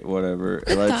tonight, whatever.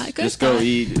 Let's just go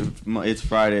eat. It's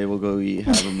Friday. We'll go eat,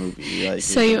 have a movie. Like,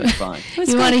 so you fine.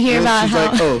 You want to hear about she's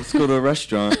how? like, let's go to a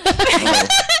restaurant.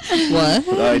 What?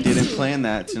 I didn't plan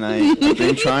that tonight. I've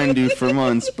been trying to for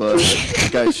months, but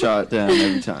got shot down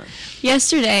every time.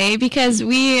 Yesterday, because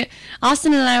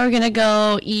Austin and I were gonna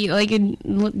go eat like a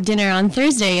dinner on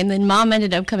Thursday, and then Mom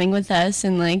ended up coming with us,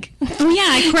 and like, oh yeah,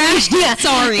 I crashed. Yeah,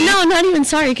 sorry. No, not even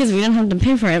sorry, because we didn't have to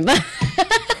pay for it. But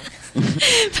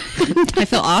I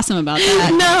feel awesome about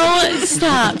that. No,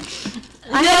 stop.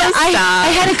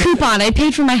 I had a coupon. I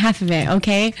paid for my half of it.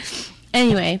 Okay.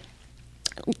 Anyway,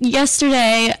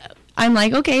 yesterday, I'm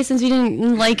like, okay, since we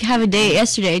didn't like have a date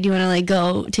yesterday, do you want to like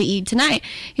go to eat tonight?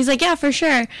 He's like, yeah, for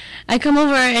sure. I come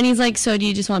over and he's like, so do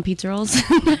you just want pizza rolls?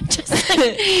 Just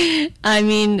like, I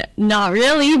mean, not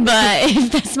really, but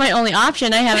if that's my only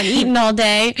option, I haven't eaten all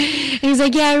day. And he's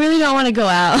like, yeah, I really don't want to go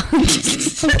out.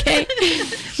 Just, okay.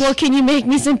 Well, can you make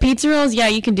me some pizza rolls? Yeah,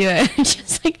 you can do it.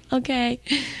 Just like, okay.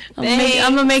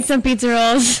 I'm gonna make some pizza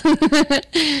rolls.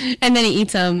 And then he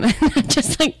eats them.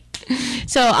 Just like,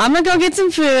 so I'm gonna go get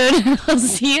some food. I'll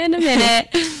see you in a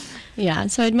minute. Yeah,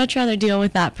 so I'd much rather deal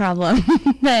with that problem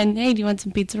than, hey, do you want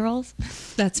some pizza rolls?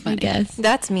 That's funny. I guess.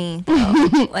 That's me.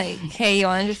 Like, hey, you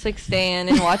want to just like stay in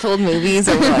and watch old movies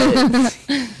or what?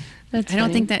 I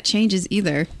don't think that changes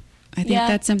either. I think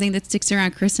that's something that sticks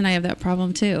around. Chris and I have that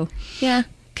problem too. Yeah,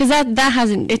 because that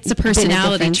hasn't. It's a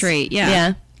personality trait. Yeah.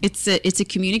 Yeah. It's a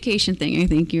communication thing. I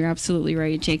think you're absolutely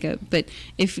right, Jacob. But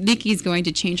if Nikki's going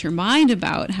to change her mind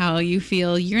about how you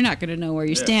feel, you're not going to know where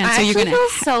you stand. I so you're feel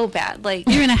so bad. Like,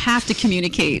 you're going to have to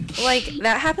communicate. Like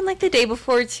that happened like the day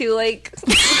before too. Like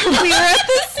we were at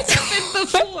this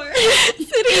before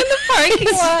sitting in the parking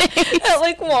lot at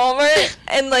like Walmart,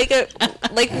 and like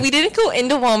we didn't go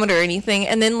into Walmart or anything.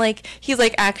 And then like he's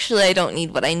like, actually, I don't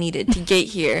need what I needed to get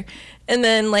here. And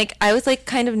then like I was like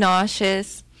kind of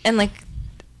nauseous, and like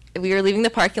we were leaving the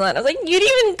parking lot. I was like, you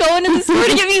didn't even go into the store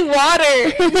to get me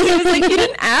water. He was like, you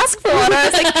didn't ask for water. I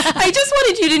was like, I just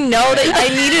wanted you to know that I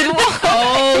needed water.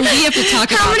 Oh, we have to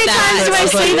talk about that. How many times do I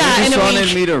say that in a week? You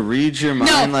just wanted me to read your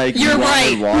mind like you're you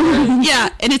right. Water. Yeah,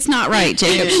 and it's not right,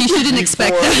 Jacob. She shouldn't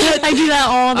expect that. I do that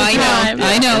all the time.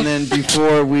 I know. And then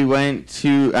before we got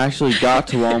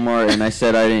to Walmart, and I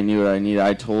said I didn't know what I needed,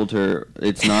 I told her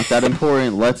it's not that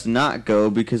important. Let's not go,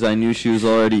 because I knew she was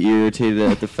already irritated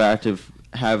at the fact of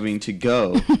having to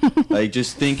go. Like,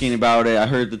 just thinking about it, I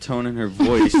heard the tone in her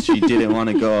voice. She didn't want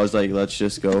to go. I was like, let's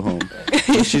just go home.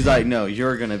 And she's like, no,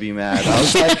 you're gonna be mad. I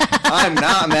was like, I'm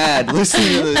not mad. Listen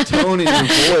to the tone in your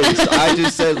voice. I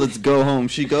just said let's go home.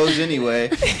 She goes anyway,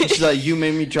 and she's like, you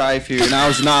made me drive here and I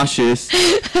was nauseous,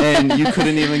 and you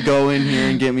couldn't even go in here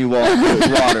and get me water.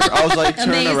 I was like,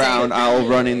 turn around, I'll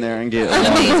run in there and get water.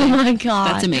 Oh my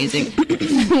god, that's amazing.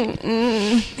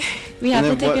 We have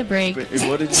to take a break. What did you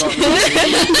want me to do?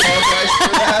 Apologize for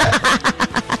that?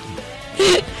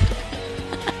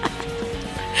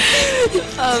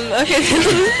 Okay, this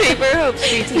is Paper Hope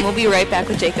Street Team. We'll be right back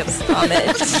with Jacob's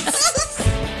comments.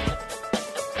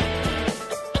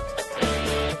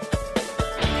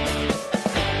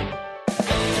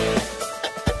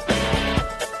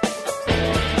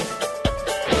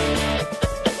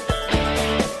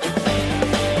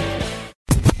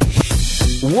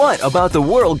 What about the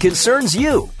world concerns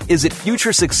you? Is it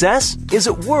future success? Is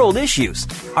it world issues?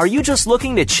 Are you just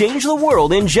looking to change the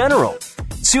world in general?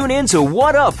 Tune in to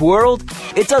What Up, World!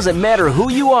 It doesn't matter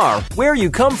who you are, where you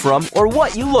come from, or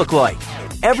what you look like.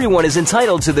 Everyone is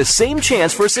entitled to the same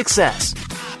chance for success.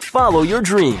 Follow your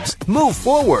dreams, move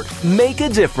forward, make a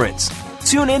difference.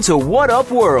 Tune in to What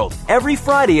Up, World! Every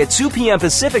Friday at 2 p.m.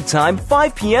 Pacific Time,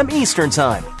 5 p.m. Eastern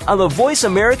Time on the Voice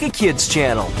America Kids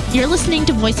channel. You're listening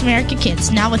to Voice America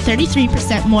Kids, now with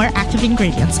 33% more active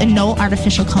ingredients and no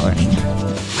artificial coloring.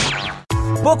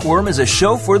 Bookworm is a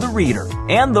show for the reader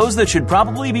and those that should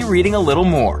probably be reading a little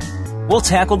more. We'll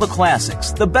tackle the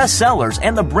classics, the bestsellers,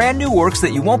 and the brand new works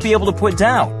that you won't be able to put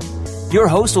down. Your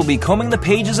host will be combing the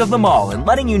pages of them all and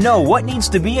letting you know what needs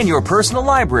to be in your personal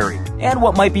library and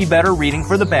what might be better reading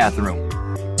for the bathroom.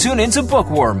 Tune in to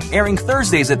Bookworm, airing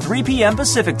Thursdays at 3 p.m.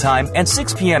 Pacific Time and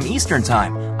 6 p.m. Eastern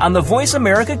Time on the Voice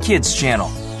America Kids channel.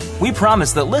 We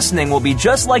promise that listening will be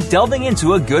just like delving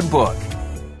into a good book.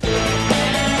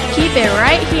 Keep Keep it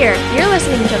right here. You're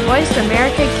listening to Voice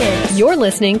America Kids. You're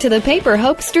listening to the Paper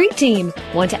Hope Street Team.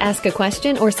 Want to ask a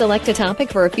question or select a topic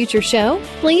for a future show?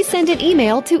 Please send an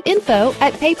email to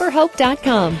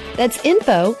info@paperhope.com. That's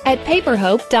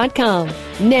info@paperhope.com.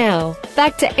 Now,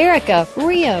 back to Erica,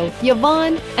 Rio,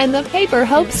 Yvonne, and the Paper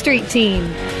Hope Street Team.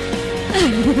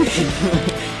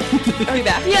 Are we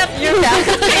back? Yep, you're back.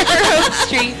 Paper Hope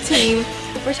Street Team.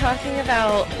 We're talking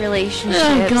about relationships.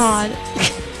 Oh, God.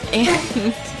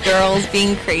 And girls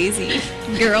being crazy.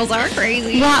 Girls are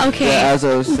crazy. Yeah, okay. Yeah, as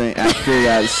I was saying, after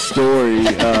that story,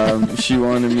 she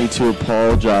wanted me to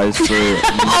apologize for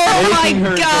making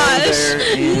her go there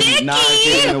and not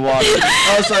getting the water.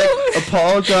 I was like,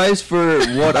 apologize for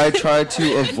what I tried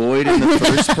to avoid in the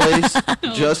first place,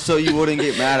 just so you wouldn't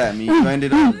get mad at me. You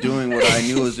ended up doing what I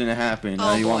knew was going to happen.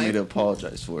 Now you want me to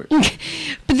apologize for it.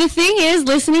 But the thing is,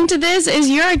 listening to this is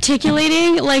you're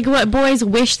articulating like what boys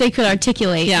wish they could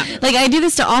articulate. Yeah. Like I do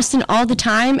this to Austin all the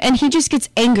time, and he just gets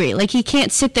angry. Like he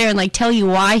can't sit there and like tell you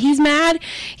why he's mad.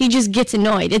 He just gets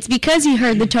annoyed. It's because he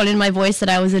heard the tone in my voice that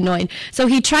I was annoyed. So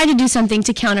he tried to do something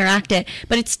to counteract it,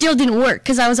 but it still didn't work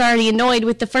because I was already annoyed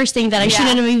with the first thing that I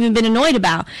shouldn't have even been annoyed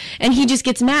about. And he just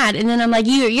gets mad, and then I'm like,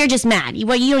 you're just mad. You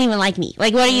don't even like me.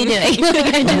 Like what are you doing?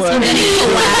 Collapses.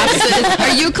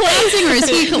 Are you collapsing or is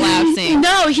he collapsing?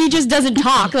 No, he just doesn't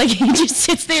talk. Like he just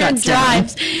sits there and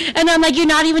drives. And I'm like, you're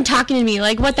not even talking to me.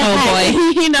 Like what the heck?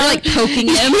 Boy. You know, you're like poking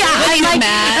him. Yeah,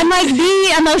 I'm like,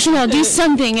 be emotional, do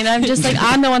something. And I'm just like,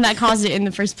 I'm the one that caused it in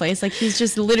the first place. Like he's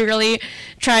just literally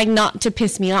trying not to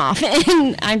piss me off,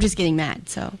 and I'm just getting mad.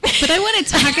 So, but I want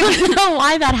to talk I don't know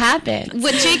why that happened.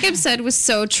 What Jacob said was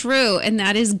so true, and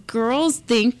that is girls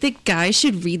think that guys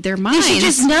should read their minds. You should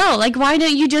just know. Like, why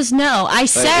don't you just know? I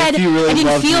said really I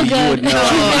didn't feel good. Okay,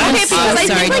 because I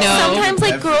sorry, think like no. sometimes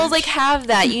like girls like have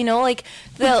that, you know, like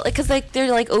because like they're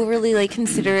like overly like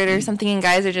considerate or something, and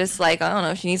guys are just like, I don't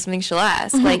know, if she needs something, she'll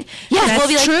ask. Like, yeah, that's we'll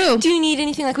be like, true. do you need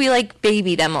anything? Like we like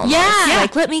baby them almost. Yeah.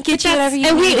 Like let me get you whatever you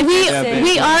and need.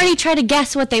 we already try to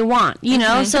guess what they want, you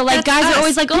know. So like guys are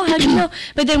always like, oh, how do you know?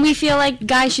 But then we feel like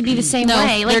guys should be the same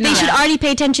way. Like they should already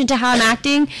pay attention to how I'm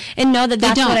acting and know that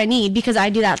that's what I need because I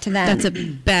do that to them. That's a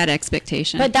bad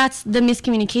expectation. But that's the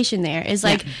miscommunication there is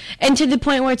like, and to the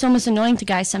point where it's almost annoying to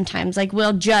guys sometimes. Like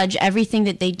we'll judge everything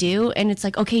that they do, and it's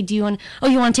like, okay, do you want? Oh,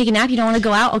 you want to take a nap? You don't want to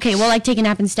go out? Okay, well, like take a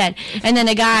nap instead. And then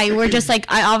a guy, we're just like,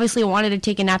 I obviously wanted to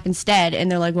take a nap instead, and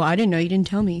they're like, well, I didn't know, you didn't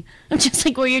tell me. I'm just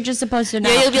like, well, you're just supposed to know.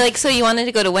 Yeah, you'll be like, so you wanted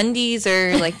to go to Wendy's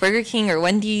or like Burger King or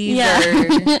Wendy's or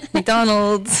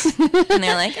McDonald's, and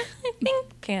they're like, I think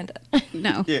Panda.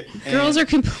 No. Yeah, girls are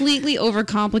completely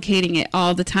overcomplicating it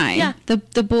all the time. Yeah.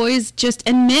 The boys just,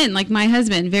 and men, like my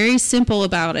husband, very simple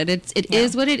about it. It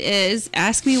is what it is.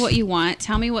 Ask me what you want.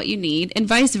 Tell me what you need. And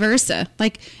vice versa.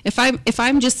 Like if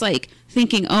I'm just like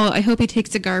thinking, oh, I hope he takes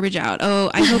the garbage out. Oh,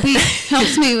 I hope he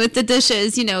helps me with the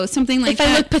dishes, you know, something like that.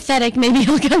 If I look pathetic, maybe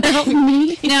he'll come help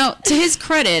me. Now, to his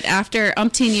credit, after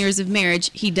umpteen years of marriage,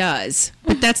 he does.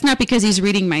 But that's not because he's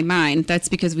reading my mind. That's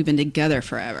because we've been together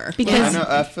forever. Because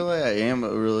I feel like I am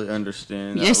really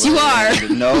understanding. Yes, you are.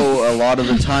 No, a lot of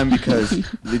the time because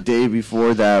the day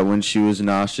before that, when she was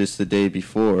nauseous the day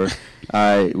before,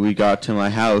 we got to my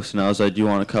house and I was like, do you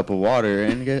want a cup of water?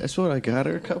 And guess what? I got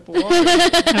her a cup of water.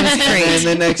 That was great. And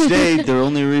the next day, the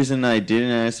only reason I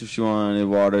didn't ask if she wanted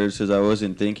water is because I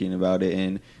wasn't thinking about it.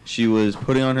 And she was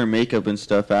putting on her makeup and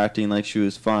stuff, acting like she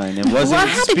was fine. And wasn't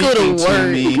speaking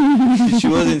to me. She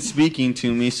wasn't speaking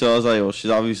to me, so I was like, well, she's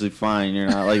obviously fine. You're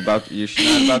not like she's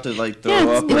not about to like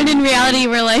throw up. When in reality,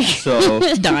 we're like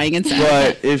dying inside.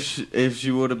 But if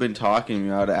she would have been talking to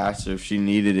me, I would have asked her if she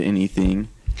needed anything.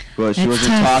 But she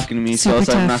wasn't talking to me, so I was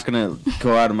like, I'm not going to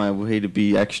go out of my way to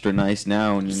be extra nice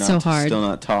now, and you're still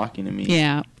not talking to me.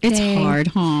 Yeah, it's hard,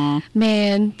 huh?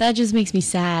 Man, that just makes me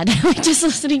sad. Like just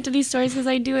listening to these stories because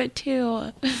I do it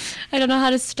too. I don't know how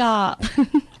to stop.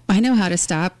 I know how to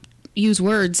stop. Use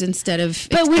words instead of.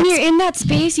 But when you're in that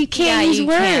space, you can't use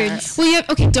words. Well,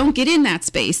 don't get in that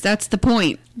space. That's the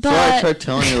point. So I tried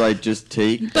telling her, like, just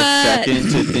take a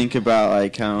second to think about,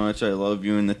 like, how much I love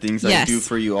you and the things I do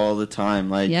for you all the time.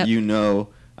 Like, you know,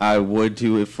 I would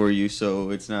do it for you, so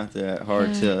it's not that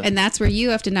hard to... And that's where you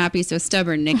have to not be so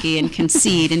stubborn, Nikki, and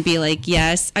concede and be like,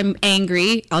 yes, I'm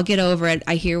angry. I'll get over it.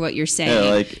 I hear what you're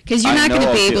saying. Because you're not going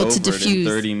to be able to diffuse.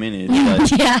 30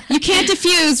 minutes. But you can't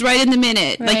diffuse right in the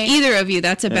minute. Right. Like either of you,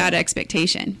 that's a bad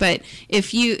expectation. But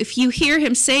if you hear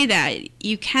him say that,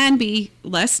 you can be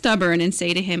less stubborn and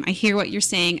say to him, I hear what you're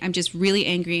saying. I'm just really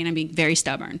angry and I'm being very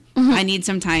stubborn. I need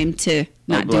some time to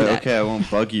not do that. Okay, I won't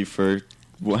bug you for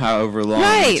however long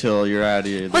until you're out of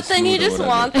here. But then you just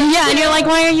want them. Yeah, and you're like,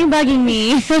 why are you bugging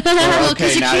me? Well,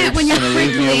 okay, now you're just gonna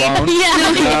leave me alone.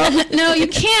 No, you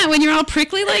can't when you're all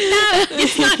prickly like that.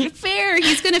 It's not fair.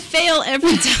 He's gonna fail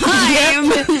every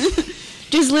time.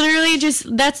 Just literally, this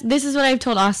is what I've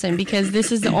told Austin, because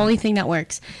this is the only thing that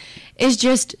works. Is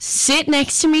just sit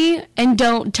next to me and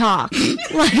don't talk.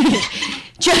 Like,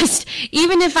 just,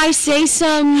 even if I say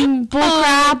some bull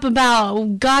crap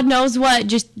about God knows what,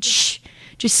 just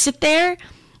sit there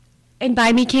and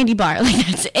buy me candy bar. Like,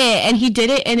 that's it. And he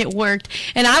did it, and it worked.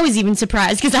 And I was even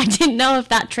surprised, because I didn't know if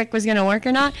that trick was going to work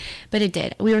or not, but it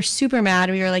did. We were super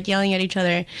mad. We were, like, yelling at each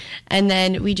other, and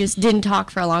then we just didn't talk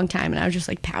for a long time, and I was just,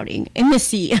 like, pouting in the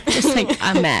seat. Just like,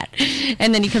 I'm mad.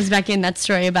 And then he comes back in, that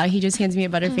story about he just hands me a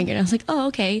Butterfinger, and I was like, oh,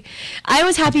 okay. I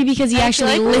was happy because he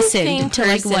actually listened to,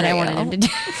 like, what I wanted him to do.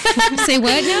 Say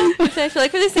what now? I feel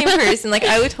like we're the same person. Like,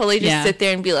 I would totally just sit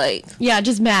there and be like... Yeah,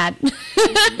 just mad.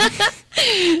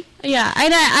 Yeah,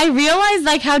 and I realize,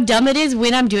 like, how dumb it is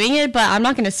when I'm doing it, but I'm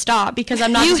not going to stop, because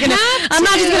I'm not just going to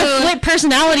flip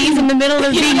personalities in the middle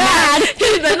of being mad.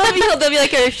 Then they'll be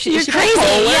like, oh, you're crazy.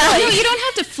 Yeah. No, you don't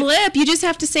have to flip. You just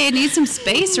have to say it needs some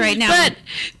space right now.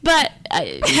 But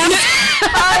no,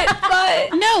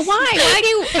 why? Why do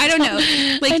you? I don't know.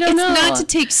 Like, it's not to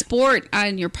take sport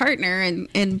on your partner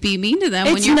and be mean to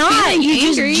them when you're feeling you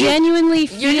angry. Just genuinely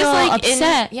feel just, like,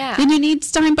 upset. Then you need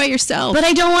time by yourself. But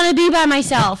I don't want to be by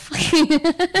myself.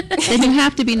 Then you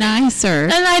have to be nicer.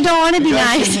 And I don't want to be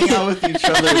nice. Hang out with each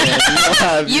other.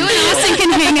 Man. You and Austin can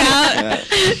hang out.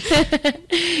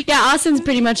 Yeah, Austin's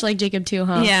pretty much like Jacob too,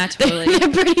 huh? Yeah, totally.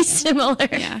 They're pretty similar.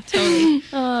 Yeah, totally.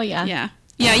 Oh, yeah. Yeah.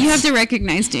 Yeah, you have to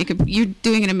recognize, Jacob, you're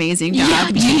doing an amazing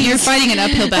job. You're fighting an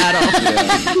uphill battle.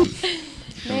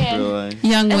 Man.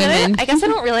 Young women. I guess I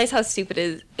don't realize how stupid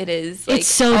it is. Like, it's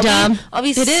so dumb. I'll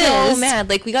be so mad.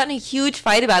 Like, we got in a huge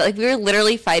fight about it. Like, we were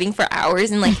literally fighting for hours,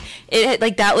 and like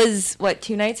that was what,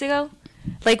 2 nights ago?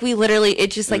 Like, we literally, it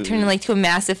just like turned like to a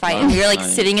massive fight, and we were like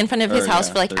sitting in front of his house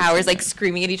for like hours, like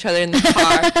screaming at each other in the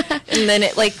car, and then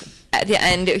it like. At the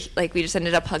end, like, we just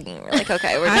ended up hugging. We're like,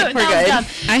 okay, we're good.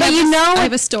 I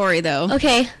have a story, though.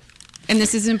 Okay. And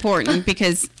this is important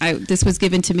because this was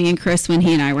given to me and Chris when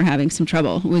he and I were having some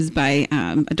trouble. It was by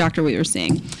a doctor we were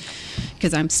seeing,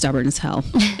 because I'm stubborn as hell,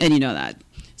 and you know that.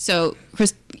 So,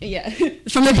 Chris,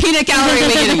 from the peanut gallery,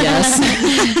 we get a yes.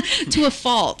 To a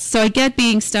fault. So I get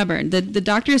being stubborn. The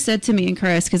doctor said to me and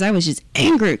Chris, because I was just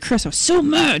angry at Chris, I was so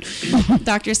mad.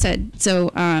 Doctor said,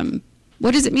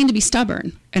 what does it mean to be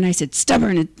stubborn? And I said,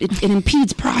 stubborn, it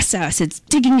impedes process. It's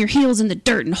digging your heels in the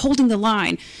dirt and holding the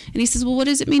line. And he says, well, what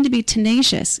does it mean to be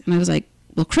tenacious? And I was like,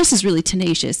 well, Chris is really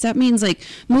tenacious. That means like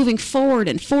moving forward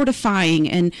and fortifying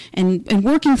and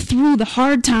working through the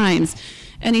hard times.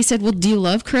 And he said, well, do you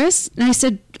love Chris? And I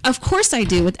said, of course I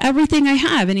do, with everything I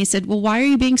have. And he said, well, why are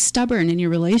you being stubborn in your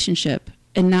relationship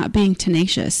and not being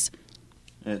tenacious?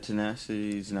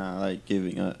 Tenacity is not like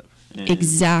giving up.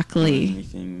 Exactly.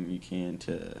 Anything you can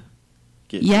to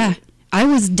get. Yeah. I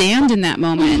was damned in that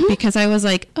moment because I was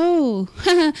like, oh,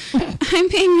 I'm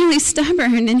being really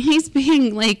stubborn and he's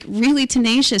being like really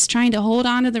tenacious, trying to hold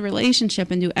on to the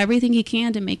relationship and do everything he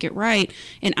can to make it right.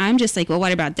 And I'm just like, well,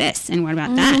 what about this? And what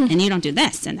about that? And you don't do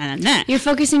this and that and that. You're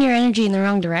focusing your energy in the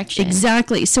wrong direction.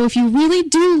 Exactly. So if you really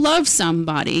do love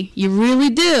somebody, you really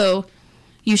do,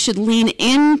 you should lean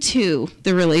into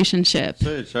the relationship.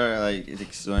 So try like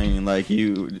explaining like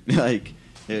you like.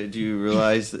 Do you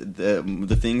realize that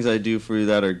the things I do for you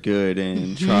that are good,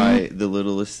 and try the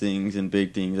littlest things and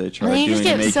big things I try doing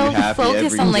to make you happy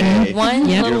every on, day. Like, one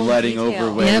You're little letting detail.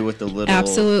 overweigh with the little.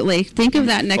 Absolutely. Think of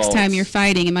that next time you're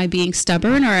fighting. Am I being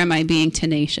stubborn or am I being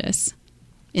tenacious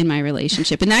in my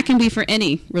relationship? And that can be for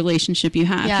any relationship you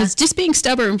have. Because just being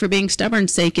stubborn for being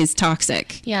stubborn's sake is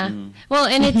toxic. Yeah. Well,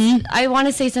 and it's, I want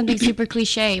to say something super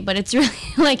cliche, but it's really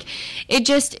like, it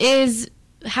just is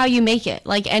how you make it.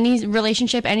 Like any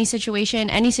relationship, any situation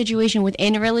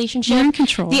within a relationship, you're in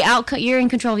control. The outcome, you're in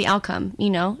control of the outcome, you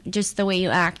know, just the way you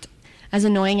act, as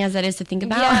annoying as that is to think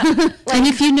about. Yeah. And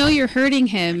if you know you're hurting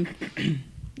him,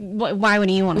 why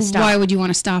would you want to stop? Why would you want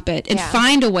to stop it? And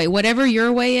find a way, whatever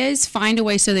your way is, find a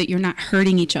way so that you're not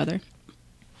hurting each other.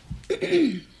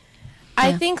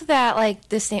 I think that, like,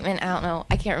 this statement, I don't know,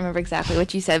 I can't remember exactly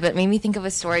what you said, but it made me think of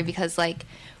a story because, like,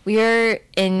 we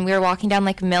were walking down,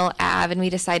 like, Mill Ave, and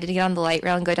we decided to get on the light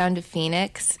rail and go down to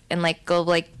Phoenix and, like, go,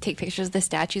 like, take pictures of the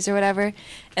statues or whatever.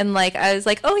 And, like, I was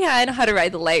like, oh, yeah, I know how to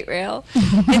ride the light rail.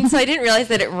 And so I didn't realize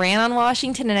that it ran on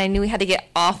Washington, and I knew we had to get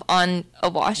off on a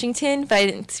Washington, but I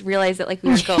didn't realize that, like,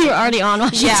 we were going. You were already on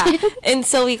Washington. Yeah. And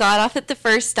so we got off at the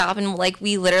first stop, and, like,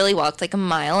 we literally walked, like, 1.5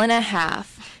 miles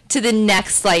to the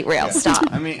next light rail stop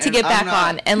to get back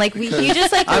on. And, like, he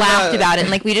just, like, laughed about it. And,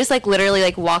 like, we just, like, literally,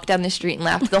 like, walked down the street and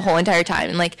laughed the whole entire time.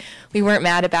 And, like, we weren't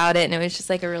mad about it. And it was just,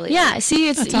 like, a really... Yeah, see,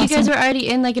 it's That's you awesome. guys were already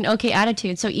in, like, an okay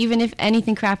attitude. So even if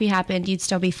anything crappy happened, you'd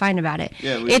still be fine about it.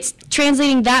 Yeah, it's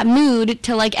translating that mood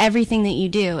to, like, everything that you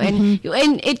do. And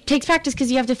it takes practice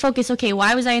because you have to focus, okay,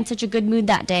 why was I in such a good mood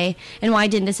that day? And why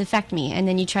didn't this affect me? And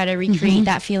then you try to recreate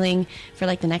that feeling for,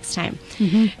 like, the next time.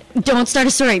 Don't start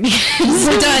a story because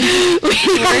we're done.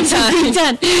 We're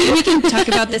done. We can talk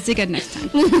about this again next time.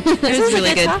 It was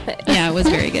really good. Topic. Yeah, it was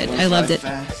very good. I loved it.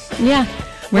 Yeah.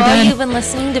 We're Well, done. you've been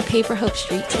listening to Paper Hope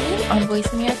Street Team on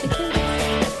Voice America Kids.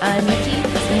 I'm Nikki.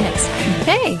 See you next time.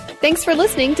 Hey, thanks for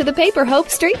listening to the Paper Hope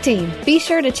Street Team. Be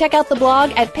sure to check out the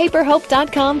blog at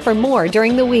paperhope.com for more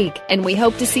during the week. And we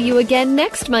hope to see you again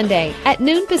next Monday at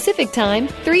noon Pacific Time,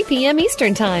 3 p.m.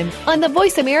 Eastern Time on the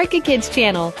Voice America Kids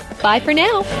channel. Bye for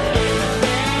now.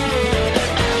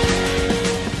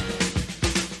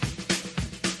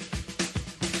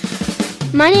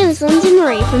 My name is Lindsay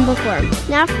Marie from Bookworm.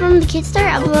 Now from the Kidstar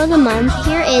Album of the Month,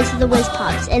 here is the Whiz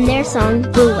Pops and their song,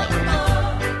 Blue Whale.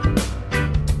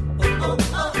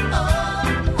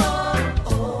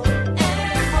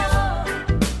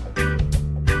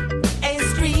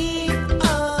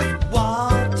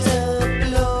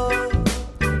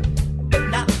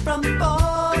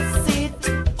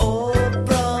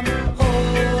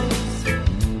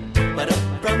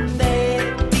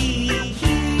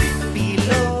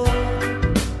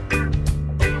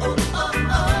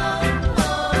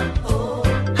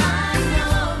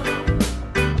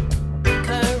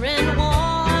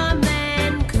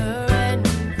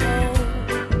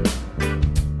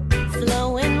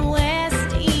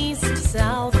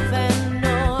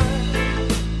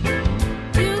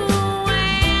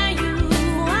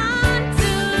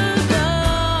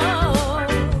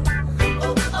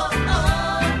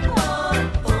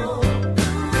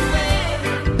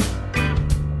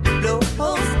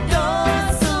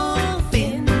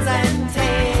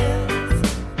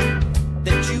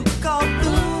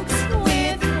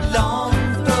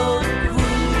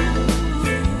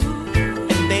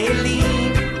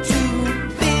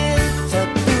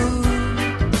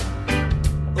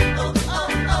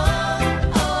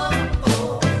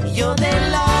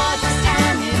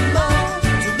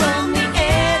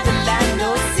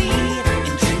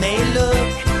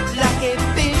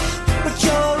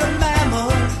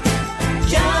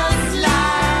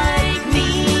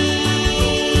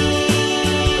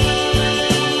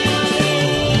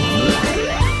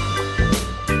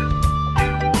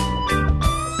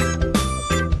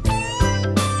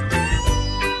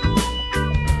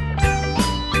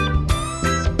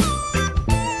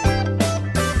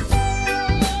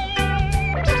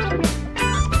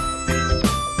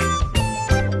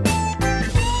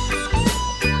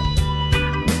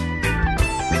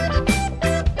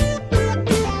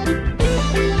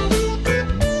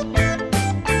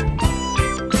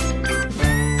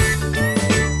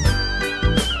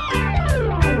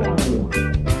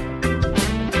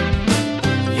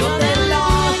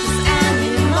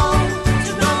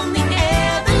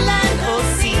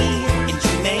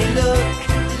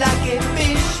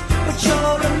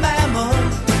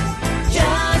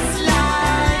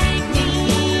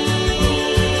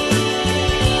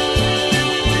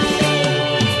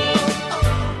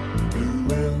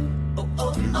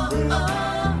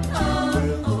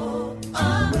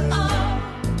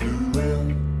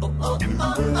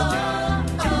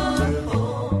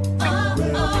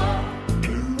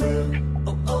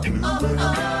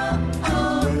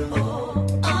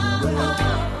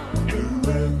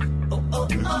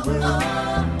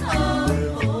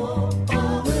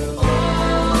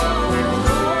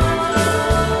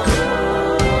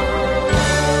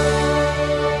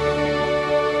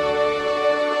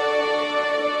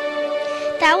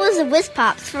 That was the Whiz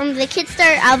Pops from the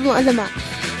Kidstar Album of the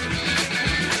Month.